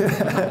ask.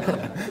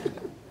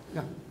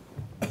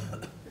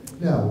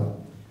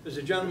 No. There's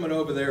a gentleman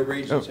over there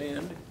raise his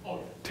hand.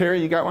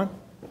 Terry, you got one?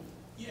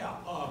 Yeah,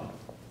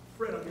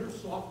 Fred, on your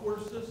software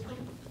system,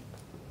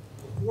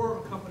 before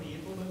a company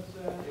implements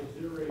that,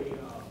 is there a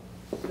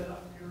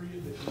setup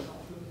period that you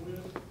help them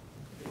with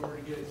in order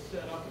to get it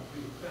set up and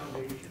do the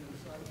foundation and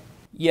such?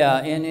 Yeah,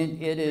 and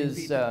it is,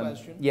 Repeat the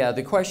question. yeah,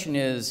 the question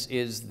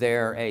is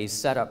there a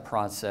setup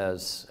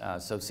process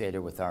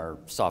associated with our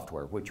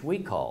software, which we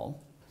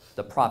call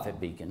the Profit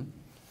Beacon.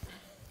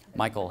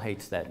 Michael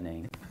hates that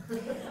name.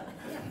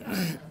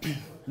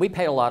 We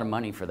pay a lot of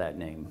money for that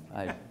name.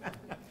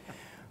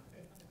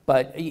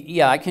 But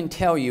yeah, I can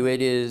tell you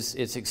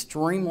it's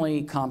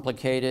extremely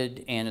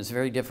complicated and it's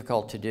very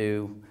difficult to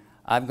do.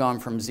 I've gone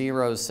from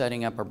zero,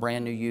 setting up a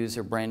brand new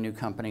user, brand new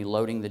company,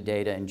 loading the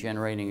data and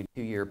generating a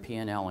 2-year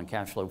P&L and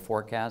cash flow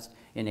forecast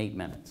in 8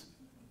 minutes.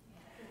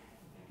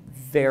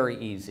 Very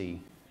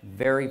easy,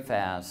 very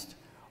fast.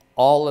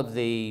 All of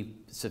the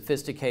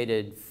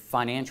sophisticated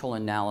financial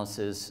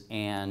analysis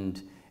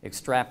and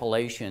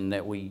extrapolation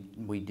that we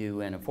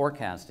do in a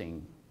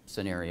forecasting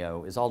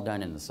scenario is all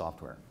done in the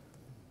software.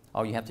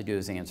 All you have to do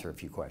is answer a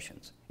few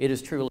questions. It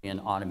is truly an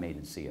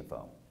automated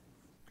CFO.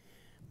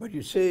 But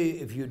you see,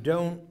 if you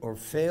don't or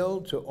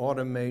fail to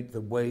automate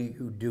the way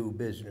you do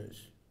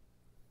business,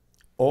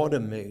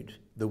 automate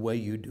the way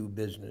you do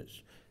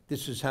business.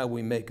 This is how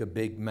we make a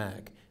Big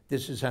Mac.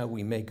 This is how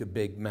we make a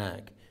Big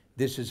Mac.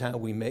 This is how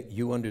we make,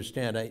 you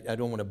understand, I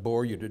don't want to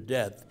bore you to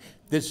death.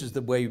 This is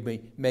the way we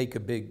make a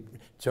big,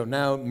 so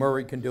now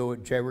Murray can do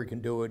it, Jerry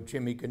can do it,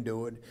 Jimmy can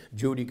do it,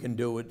 Judy can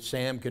do it,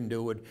 Sam can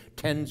do it,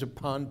 tens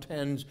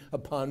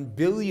upon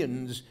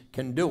billions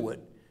can do it.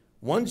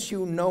 Once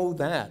you know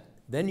that,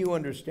 then you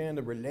understand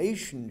the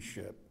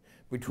relationship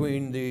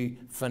between the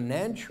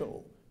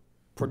financial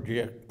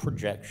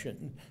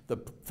projection, the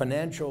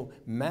financial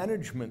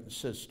management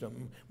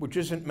system, which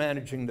isn't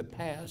managing the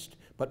past,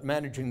 but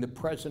managing the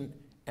present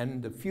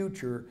and the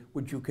future,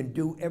 which you can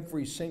do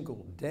every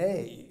single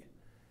day.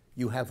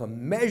 You have a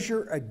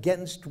measure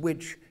against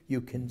which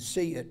you can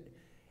see it,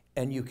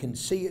 and you can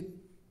see it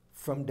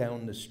from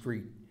down the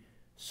street.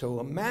 So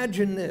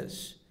imagine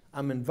this.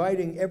 I'm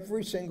inviting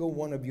every single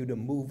one of you to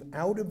move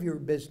out of your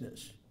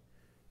business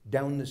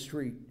down the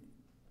street.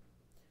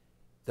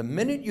 The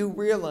minute you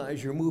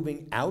realize you're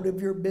moving out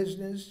of your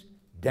business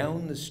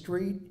down the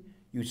street,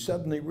 you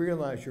suddenly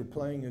realize you're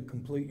playing a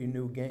completely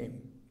new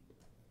game.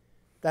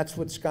 That's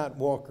what Scott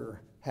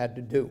Walker had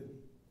to do.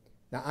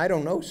 Now, I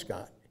don't know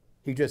Scott.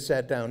 He just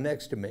sat down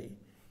next to me.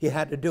 He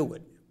had to do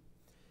it.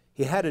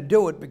 He had to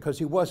do it because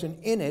he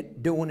wasn't in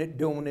it, doing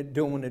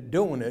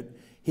it.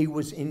 He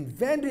was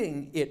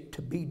inventing it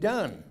to be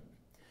done.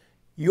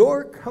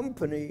 Your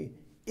company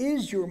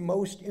is your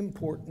most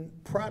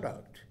important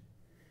product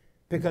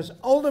because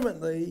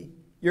ultimately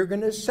you're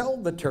going to sell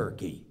the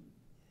turkey.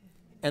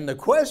 And the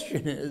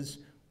question is,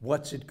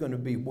 what's it going to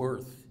be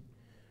worth?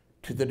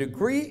 To the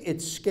degree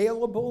it's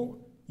scalable,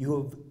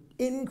 you have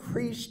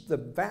increased the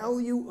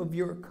value of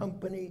your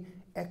company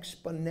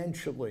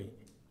exponentially.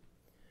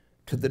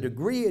 To the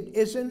degree it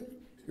isn't,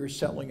 you're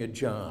selling a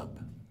job.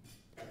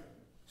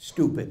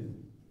 Stupid.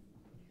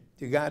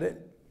 You got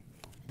it?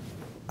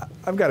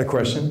 I've got a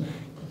question.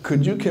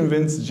 Could you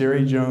convince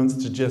Jerry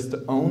Jones to just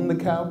own the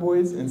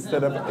Cowboys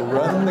instead of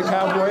run the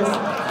Cowboys?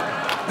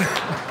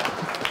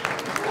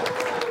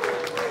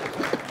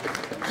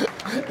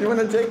 You want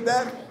to take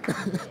that?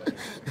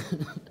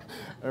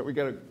 All right, we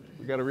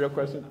got a real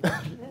question.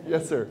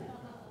 Yes, sir.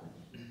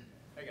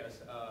 Hey guys.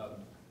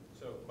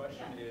 So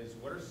question is,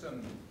 what are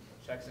some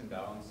checks and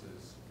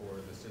balances for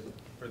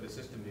the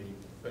system to be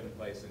put in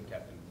place and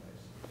kept in place?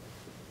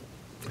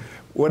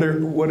 What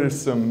are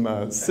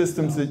some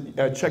systems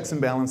that checks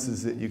and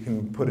balances that you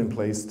can put in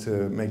place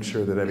to make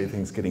sure that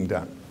everything's getting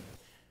done?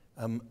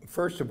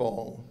 First of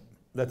all,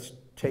 let's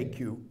take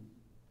you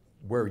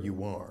where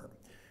you are.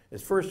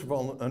 is first of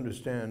all,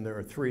 understand there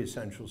are 3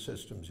 essential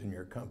systems in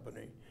your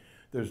company.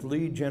 There's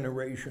lead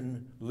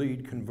generation,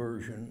 lead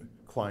conversion,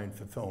 client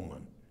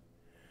fulfillment.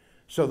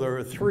 So there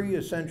are 3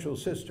 essential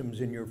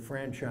systems in your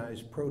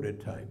franchise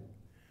prototype.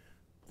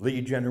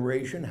 Lead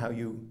generation, how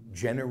you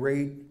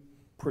generate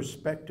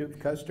prospective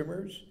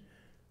customers.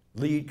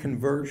 Lead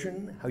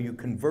conversion, how you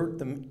convert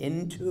them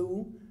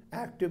into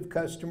active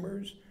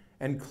customers.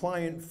 And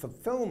client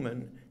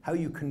fulfillment, how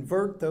you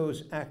convert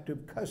those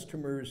active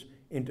customers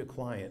into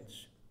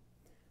clients.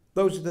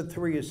 Those are the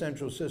 3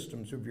 essential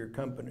systems of your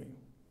company.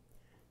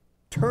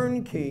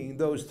 Turnkeying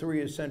those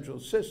 3 essential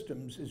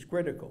systems is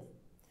critical.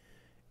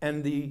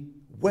 And the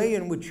way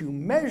in which you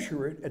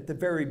measure it at the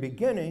very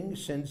beginning,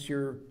 since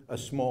you're a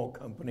small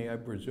company, I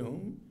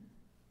presume.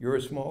 You're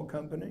a small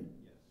company?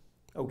 Yes.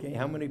 Okay,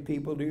 how many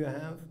people do you have? A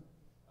lot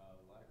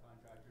of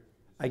contractors.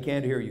 I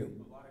can't hear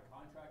you. A lot of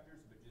contractors,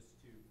 but just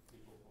 2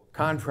 people.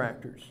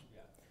 Contractors.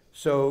 Yeah.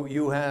 So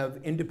you have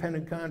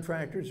independent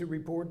contractors that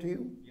report to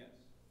you? Yes.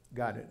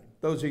 Got it.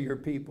 Those are your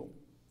people.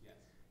 Yes.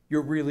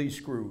 You're really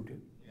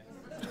screwed. Yes.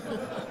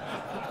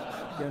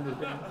 You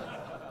understand?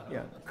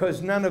 Yeah,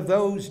 because none of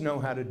those know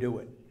how to do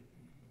it.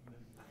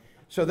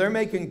 So they're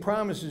making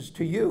promises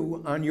to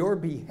you on your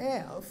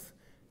behalf,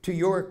 to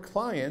your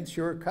clients,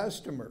 your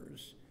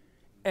customers,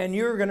 and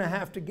you're going to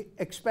have to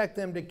expect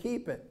them to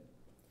keep it.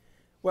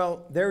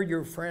 Well, they're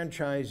your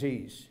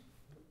franchisees,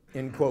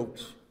 in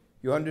quotes.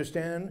 You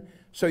understand?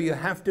 So you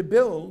have to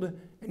build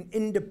an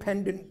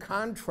independent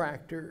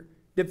contractor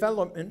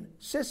development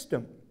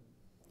system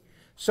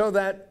so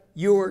that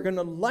you are going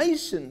to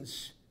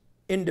license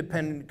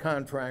independent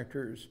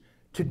contractors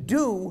to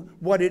do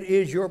what it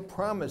is you're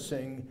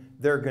promising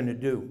they're going to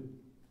do.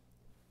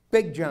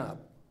 Big job,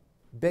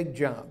 big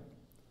job.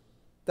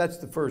 That's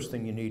the first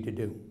thing you need to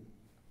do.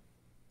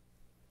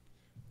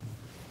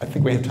 I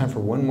think we have time for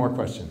one more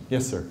question.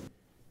 Yes, sir.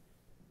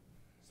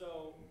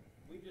 So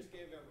we just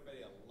gave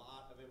everybody a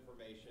lot of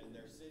information.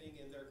 They're sitting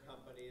in their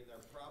company and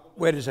they're probably...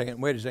 Wait a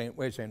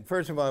second.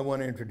 First of all, I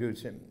want to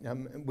introduce him.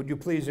 Would you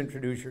please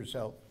introduce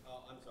yourself?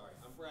 Oh, I'm sorry.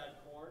 I'm Brad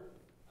Korn,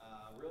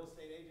 real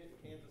estate agent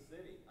in Kansas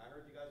City. I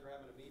heard you guys were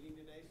having a meeting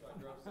today, so I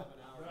drove 7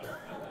 hours.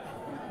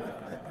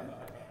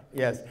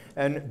 Yes,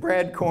 and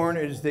Brad Korn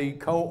is the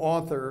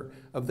co-author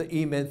of the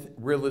E-Myth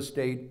Real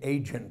Estate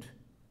Agent,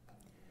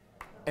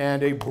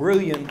 and a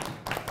brilliant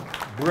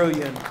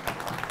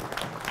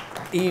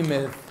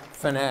E-Myth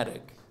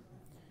fanatic.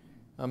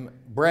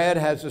 Brad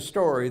has a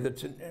story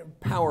that's a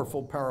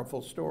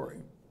powerful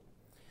story.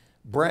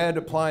 Brad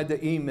applied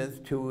the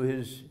E-Myth to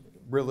his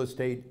real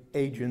estate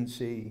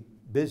agency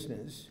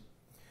business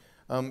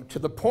to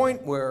the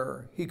point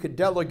where he could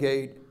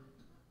delegate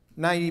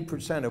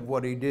 90% of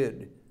what he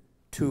did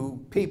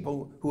to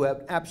people who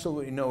have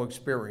absolutely no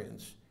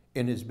experience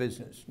in his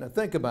business. Now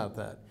think about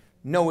that.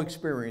 No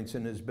experience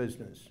in his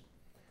business.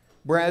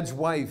 Brad's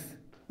wife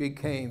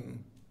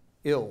became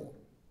ill.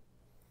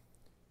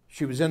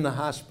 She was in the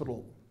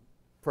hospital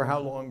for how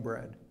long,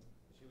 Brad?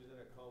 She was in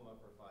a coma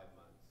for 5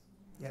 months.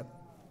 Yep,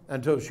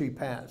 until she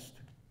passed.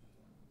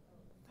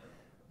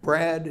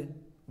 Brad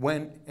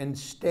went and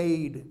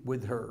stayed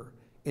with her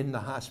in the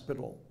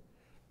hospital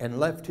and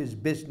left his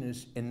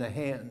business in the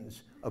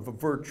hands of a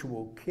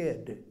virtual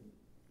kid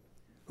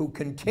who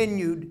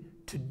continued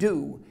to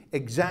do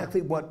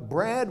exactly what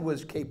Brad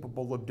was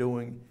capable of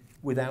doing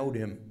without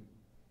him.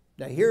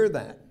 Now hear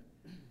that.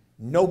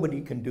 Nobody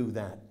can do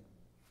that.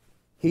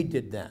 He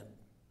did that.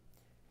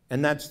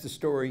 And that's the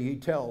story he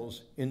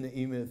tells in the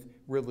E-Myth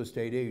Real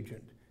Estate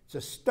Agent. It's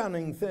a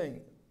stunning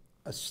thing,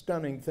 a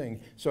stunning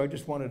thing. So I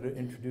just wanted to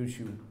introduce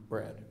you,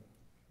 Brad.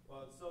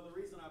 Well, so the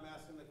reason I'm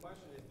asking the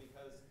question is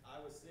because I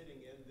was sitting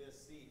in this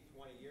seat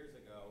 20 years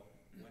ago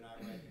when I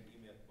read the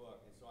E-Myth book,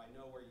 and so I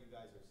know where you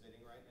guys are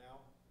sitting right now.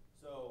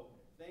 So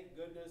thank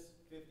goodness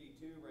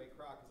 52 Ray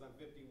Kroc, because I'm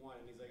 51,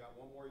 and he's like, I got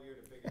 1 more year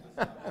to figure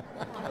this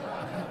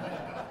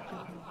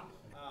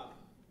out.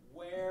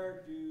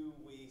 Where do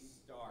we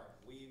start?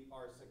 We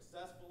are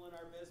successful in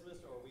our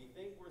business, or we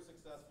think we're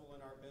successful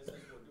in our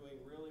business. We're doing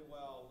really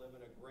well,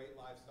 living a great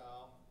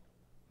lifestyle.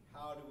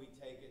 How do we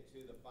take it to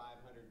the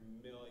 $500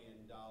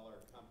 million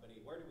company?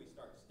 Where do we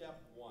start?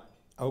 Step 1.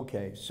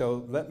 Okay,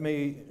 so let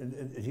me,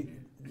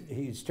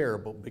 he's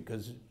terrible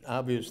because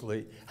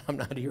obviously I'm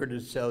not here to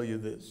sell you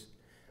this,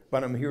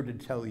 but I'm here to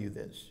tell you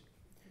this.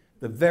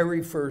 The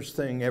very first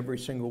thing every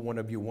single one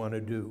of you want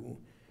to do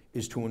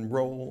is to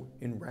enroll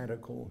in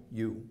Radical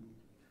U.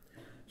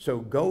 So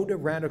go to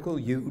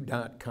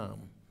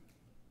radicalu.com.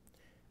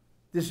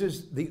 This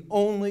is the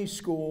only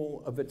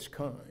school of its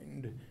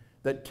kind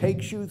that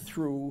takes you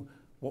through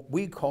what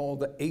we call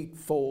the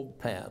Eightfold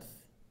Path.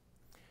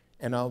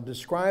 And I'll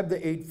describe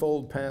the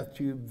Eightfold Path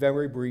to you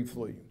very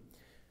briefly.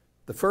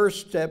 The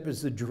first step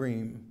is the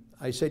dream.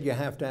 I said you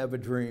have to have a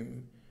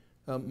dream.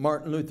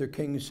 Martin Luther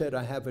King said,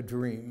 I have a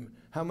dream.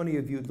 How many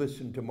of you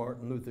listened to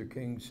Martin Luther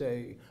King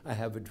say, I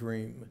have a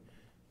dream?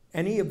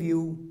 Any of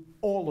you,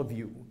 all of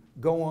you,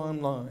 go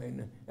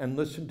online and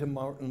listen to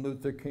Martin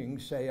Luther King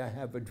say, "I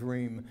have a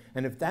dream."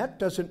 And if that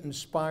doesn't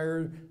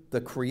inspire the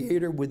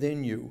creator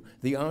within you,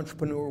 the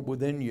entrepreneur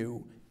within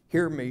you,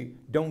 hear me,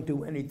 don't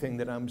do anything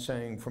that I'm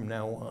saying from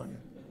now on.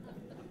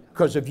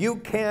 Because if you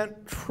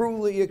can't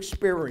truly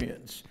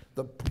experience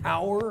the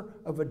power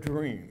of a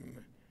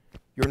dream,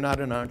 you're not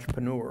an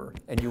entrepreneur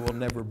and you will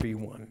never be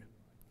one.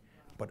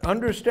 But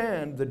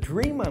understand, the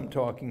dream I'm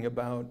talking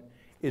about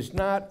is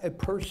not a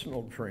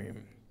personal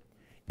dream.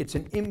 It's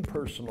an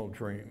impersonal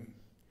dream.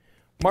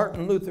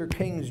 Martin Luther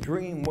King's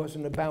dream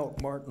wasn't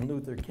about Martin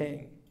Luther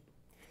King.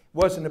 It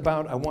wasn't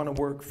about, I want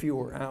to work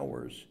fewer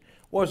hours.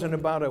 It wasn't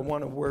about, I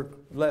want to work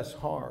less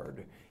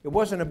hard. It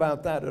wasn't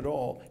about that at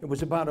all. It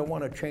was about, I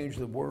want to change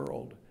the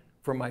world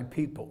for my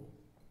people.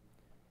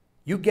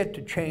 You get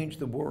to change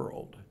the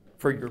world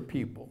for your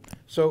people.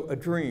 So a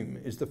dream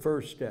is the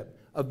first step.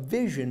 A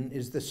vision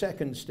is the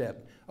second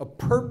step. A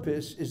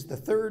purpose is the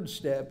third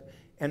step.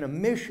 And a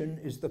mission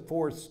is the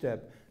fourth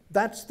step.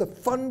 That's the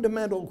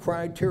fundamental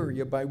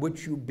criteria by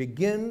which you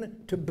begin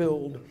to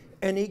build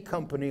any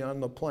company on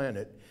the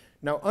planet.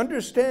 Now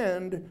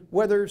understand,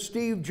 whether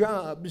Steve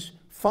Jobs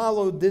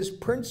followed this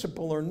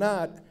principle or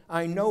not,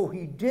 I know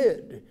he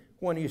did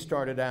when he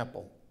started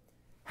Apple.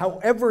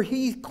 However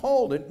he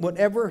called it,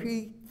 whatever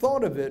he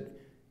thought of it,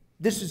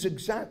 this is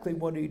exactly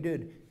what he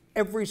did.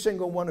 Every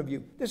single one of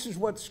you. This is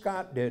what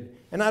Scott did.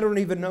 And I don't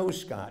even know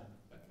Scott.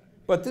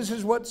 But this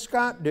is what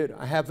Scott did.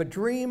 I have a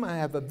dream, I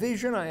have a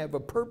vision, I have a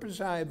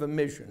purpose, I have a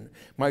mission.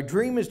 My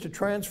dream is to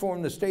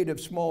transform the state of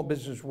small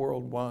business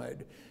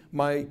worldwide.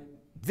 My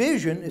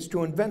vision is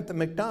to invent the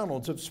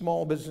McDonald's of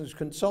small business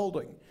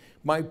consulting.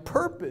 My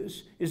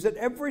purpose is that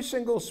every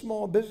single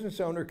small business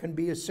owner can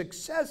be as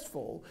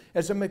successful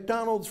as a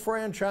McDonald's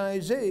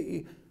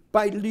franchisee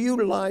by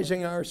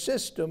utilizing our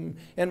system.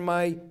 And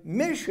my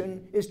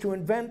mission is to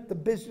invent the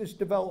business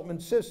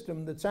development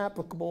system that's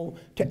applicable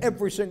to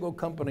every single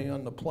company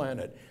on the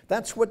planet.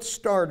 That's what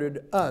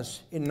started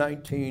us in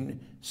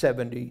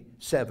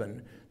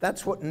 1977.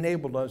 That's what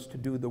enabled us to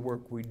do the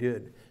work we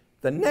did.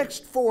 The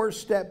next four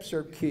steps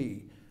are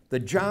key. The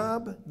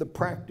job, the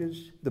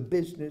practice, the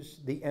business,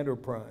 the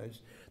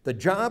enterprise. The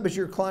job is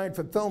your client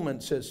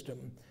fulfillment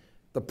system.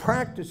 The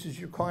practice is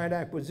your client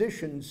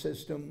acquisition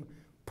system,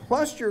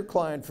 plus your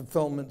client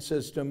fulfillment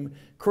system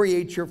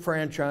creates your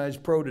franchise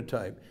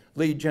prototype.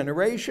 Lead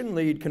generation,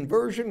 lead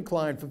conversion,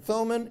 client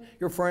fulfillment,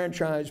 your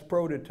franchise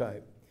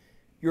prototype.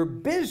 Your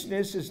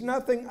business is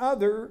nothing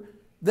other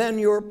than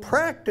your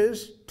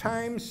practice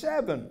times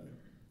 7.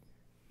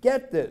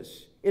 Get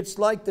this, it's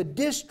like the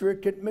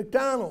district at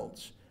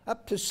McDonald's.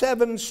 Up to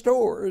 7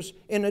 stores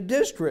in a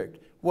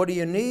district. What do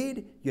you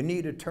need? You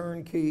need a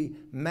turnkey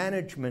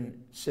management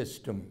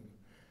system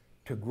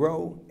to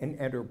grow an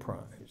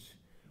enterprise.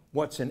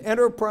 What's an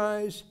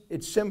enterprise?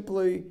 It's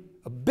simply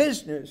a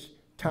business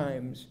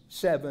times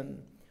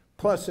 7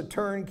 plus a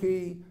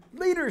turnkey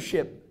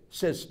leadership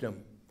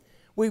system.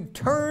 We've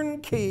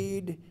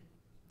turnkeyed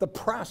the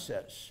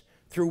process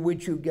through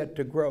which you get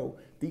to grow.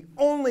 The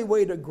only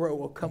way to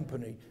grow a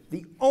company,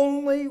 the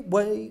only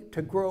way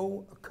to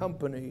grow a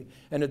company,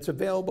 and it's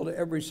available to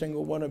every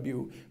single one of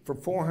you for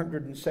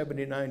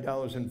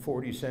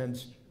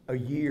 $479.40 a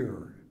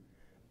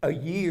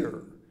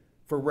year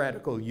for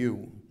Radical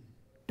You.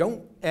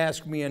 Don't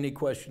ask me any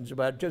questions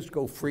about it, just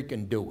go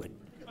freaking do it.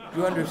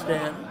 You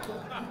understand?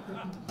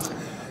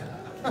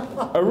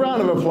 A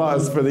round of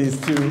applause for these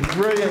two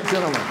brilliant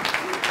gentlemen.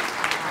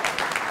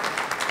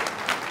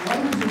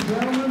 Ladies and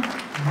gentlemen,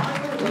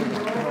 Michael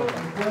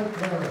and Fred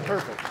Parrish.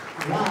 Perfect.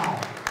 Wow.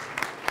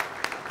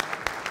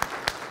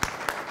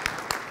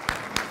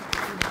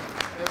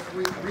 As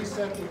we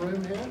reset the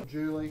room here,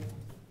 Julie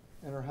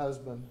and her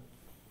husband,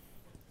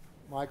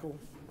 Michael,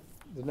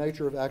 The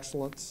Nature of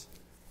Excellence.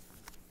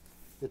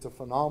 It's a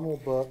phenomenal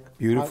book.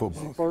 Beautiful I was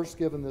book. first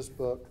given this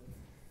book,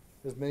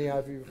 as many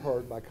of you have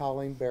heard, by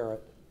Colleen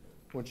Barrett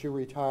when she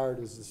retired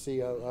as the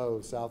COO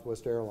of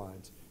Southwest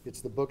Airlines.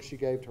 It's the book she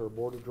gave to her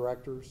board of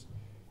directors,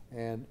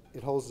 and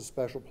it holds a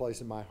special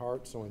place in my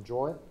heart, so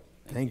enjoy it.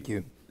 Thank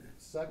you.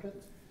 Second,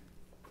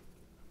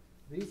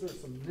 these are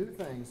some new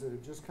things that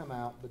have just come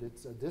out, but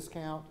it's a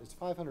discount. It's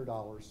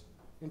 $500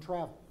 in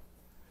travel.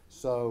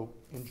 So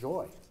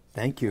enjoy.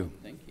 Thank you.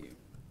 Thank you.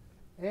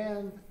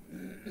 And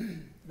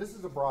this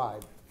is a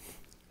bribe.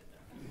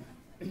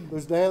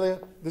 Liz Dahlia,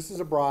 this is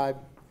a bribe.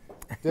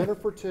 Dinner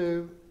for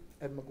 2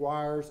 at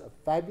McGuire's, a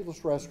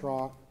fabulous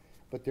restaurant,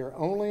 but they're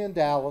only in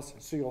Dallas,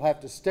 so you'll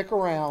have to stick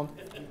around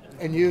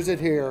and use it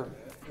here.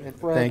 And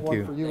Fred, Thank one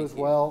you. for you as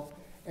well.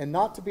 And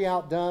not to be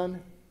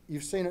outdone,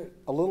 you've seen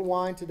a little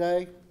wine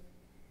today.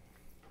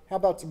 How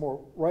about some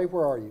more? Ray,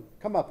 where are you?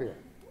 Come up here.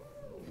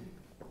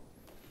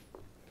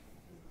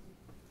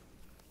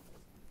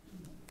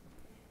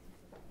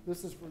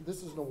 This is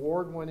an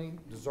award-winning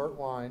dessert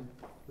wine.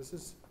 This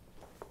is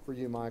for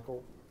you,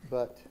 Michael,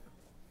 but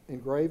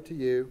engraved to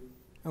you.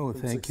 Oh,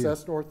 from thank you.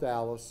 Success North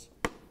Dallas,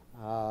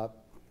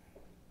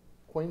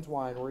 Queen's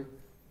Winery.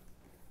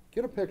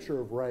 Get a picture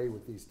of Ray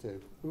with these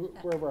two,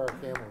 wherever our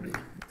camera is.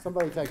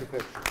 Somebody take a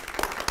picture.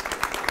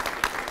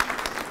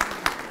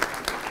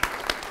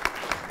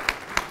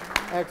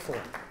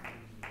 Excellent.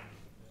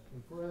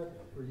 And Fred,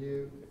 for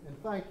you,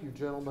 and thank you,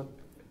 gentlemen.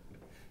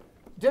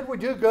 Did we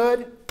do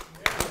good?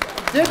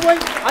 Did we?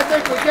 I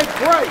think we did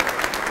great.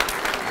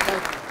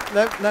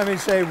 Let me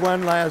say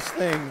one last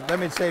thing. Let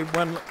me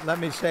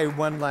say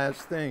one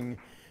last thing,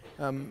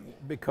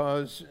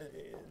 because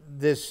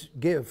this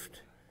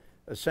gift,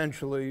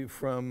 essentially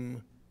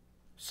from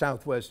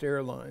Southwest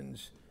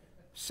Airlines.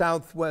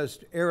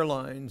 Southwest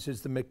Airlines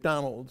is the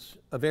McDonald's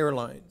of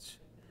airlines.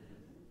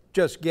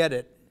 Just get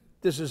it.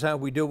 This is how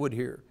we do it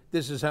here.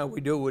 This is how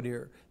we do it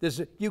here.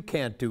 You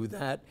can't do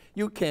that.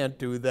 You can't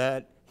do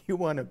that. You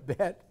want to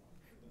bet?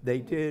 They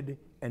did,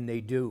 and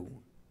they do.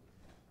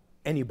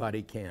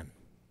 Anybody can.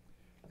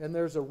 And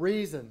there's a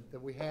reason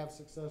that we have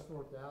Success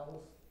North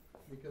Dallas,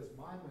 because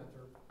my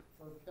mentor,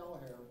 Fred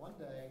Parrish, one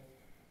day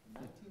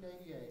in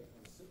 1988, I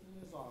was sitting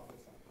in his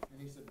office,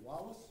 and he said,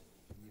 Wallace,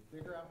 when you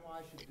figure out why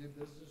I should do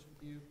business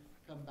with you,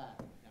 come back.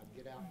 Now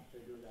get out and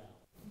figure it out.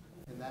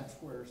 And that's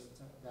where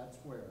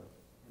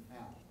and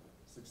how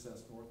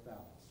Success North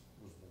Dallas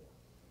was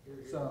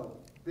born. So,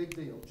 big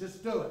deal.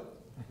 Just do it.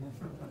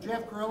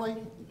 Jeff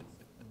Crilley,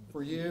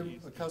 for you,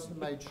 a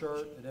custom-made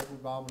shirt at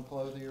Edward Bauman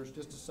Clothiers,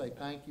 just to say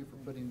thank you for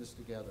putting this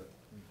together.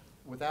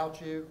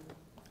 Without you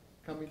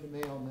coming to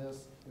me on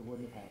this, it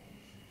wouldn't have happened.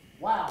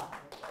 Wow.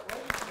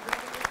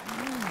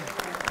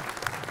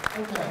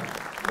 Okay,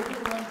 we're going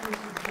to run through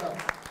some stuff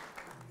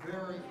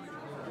very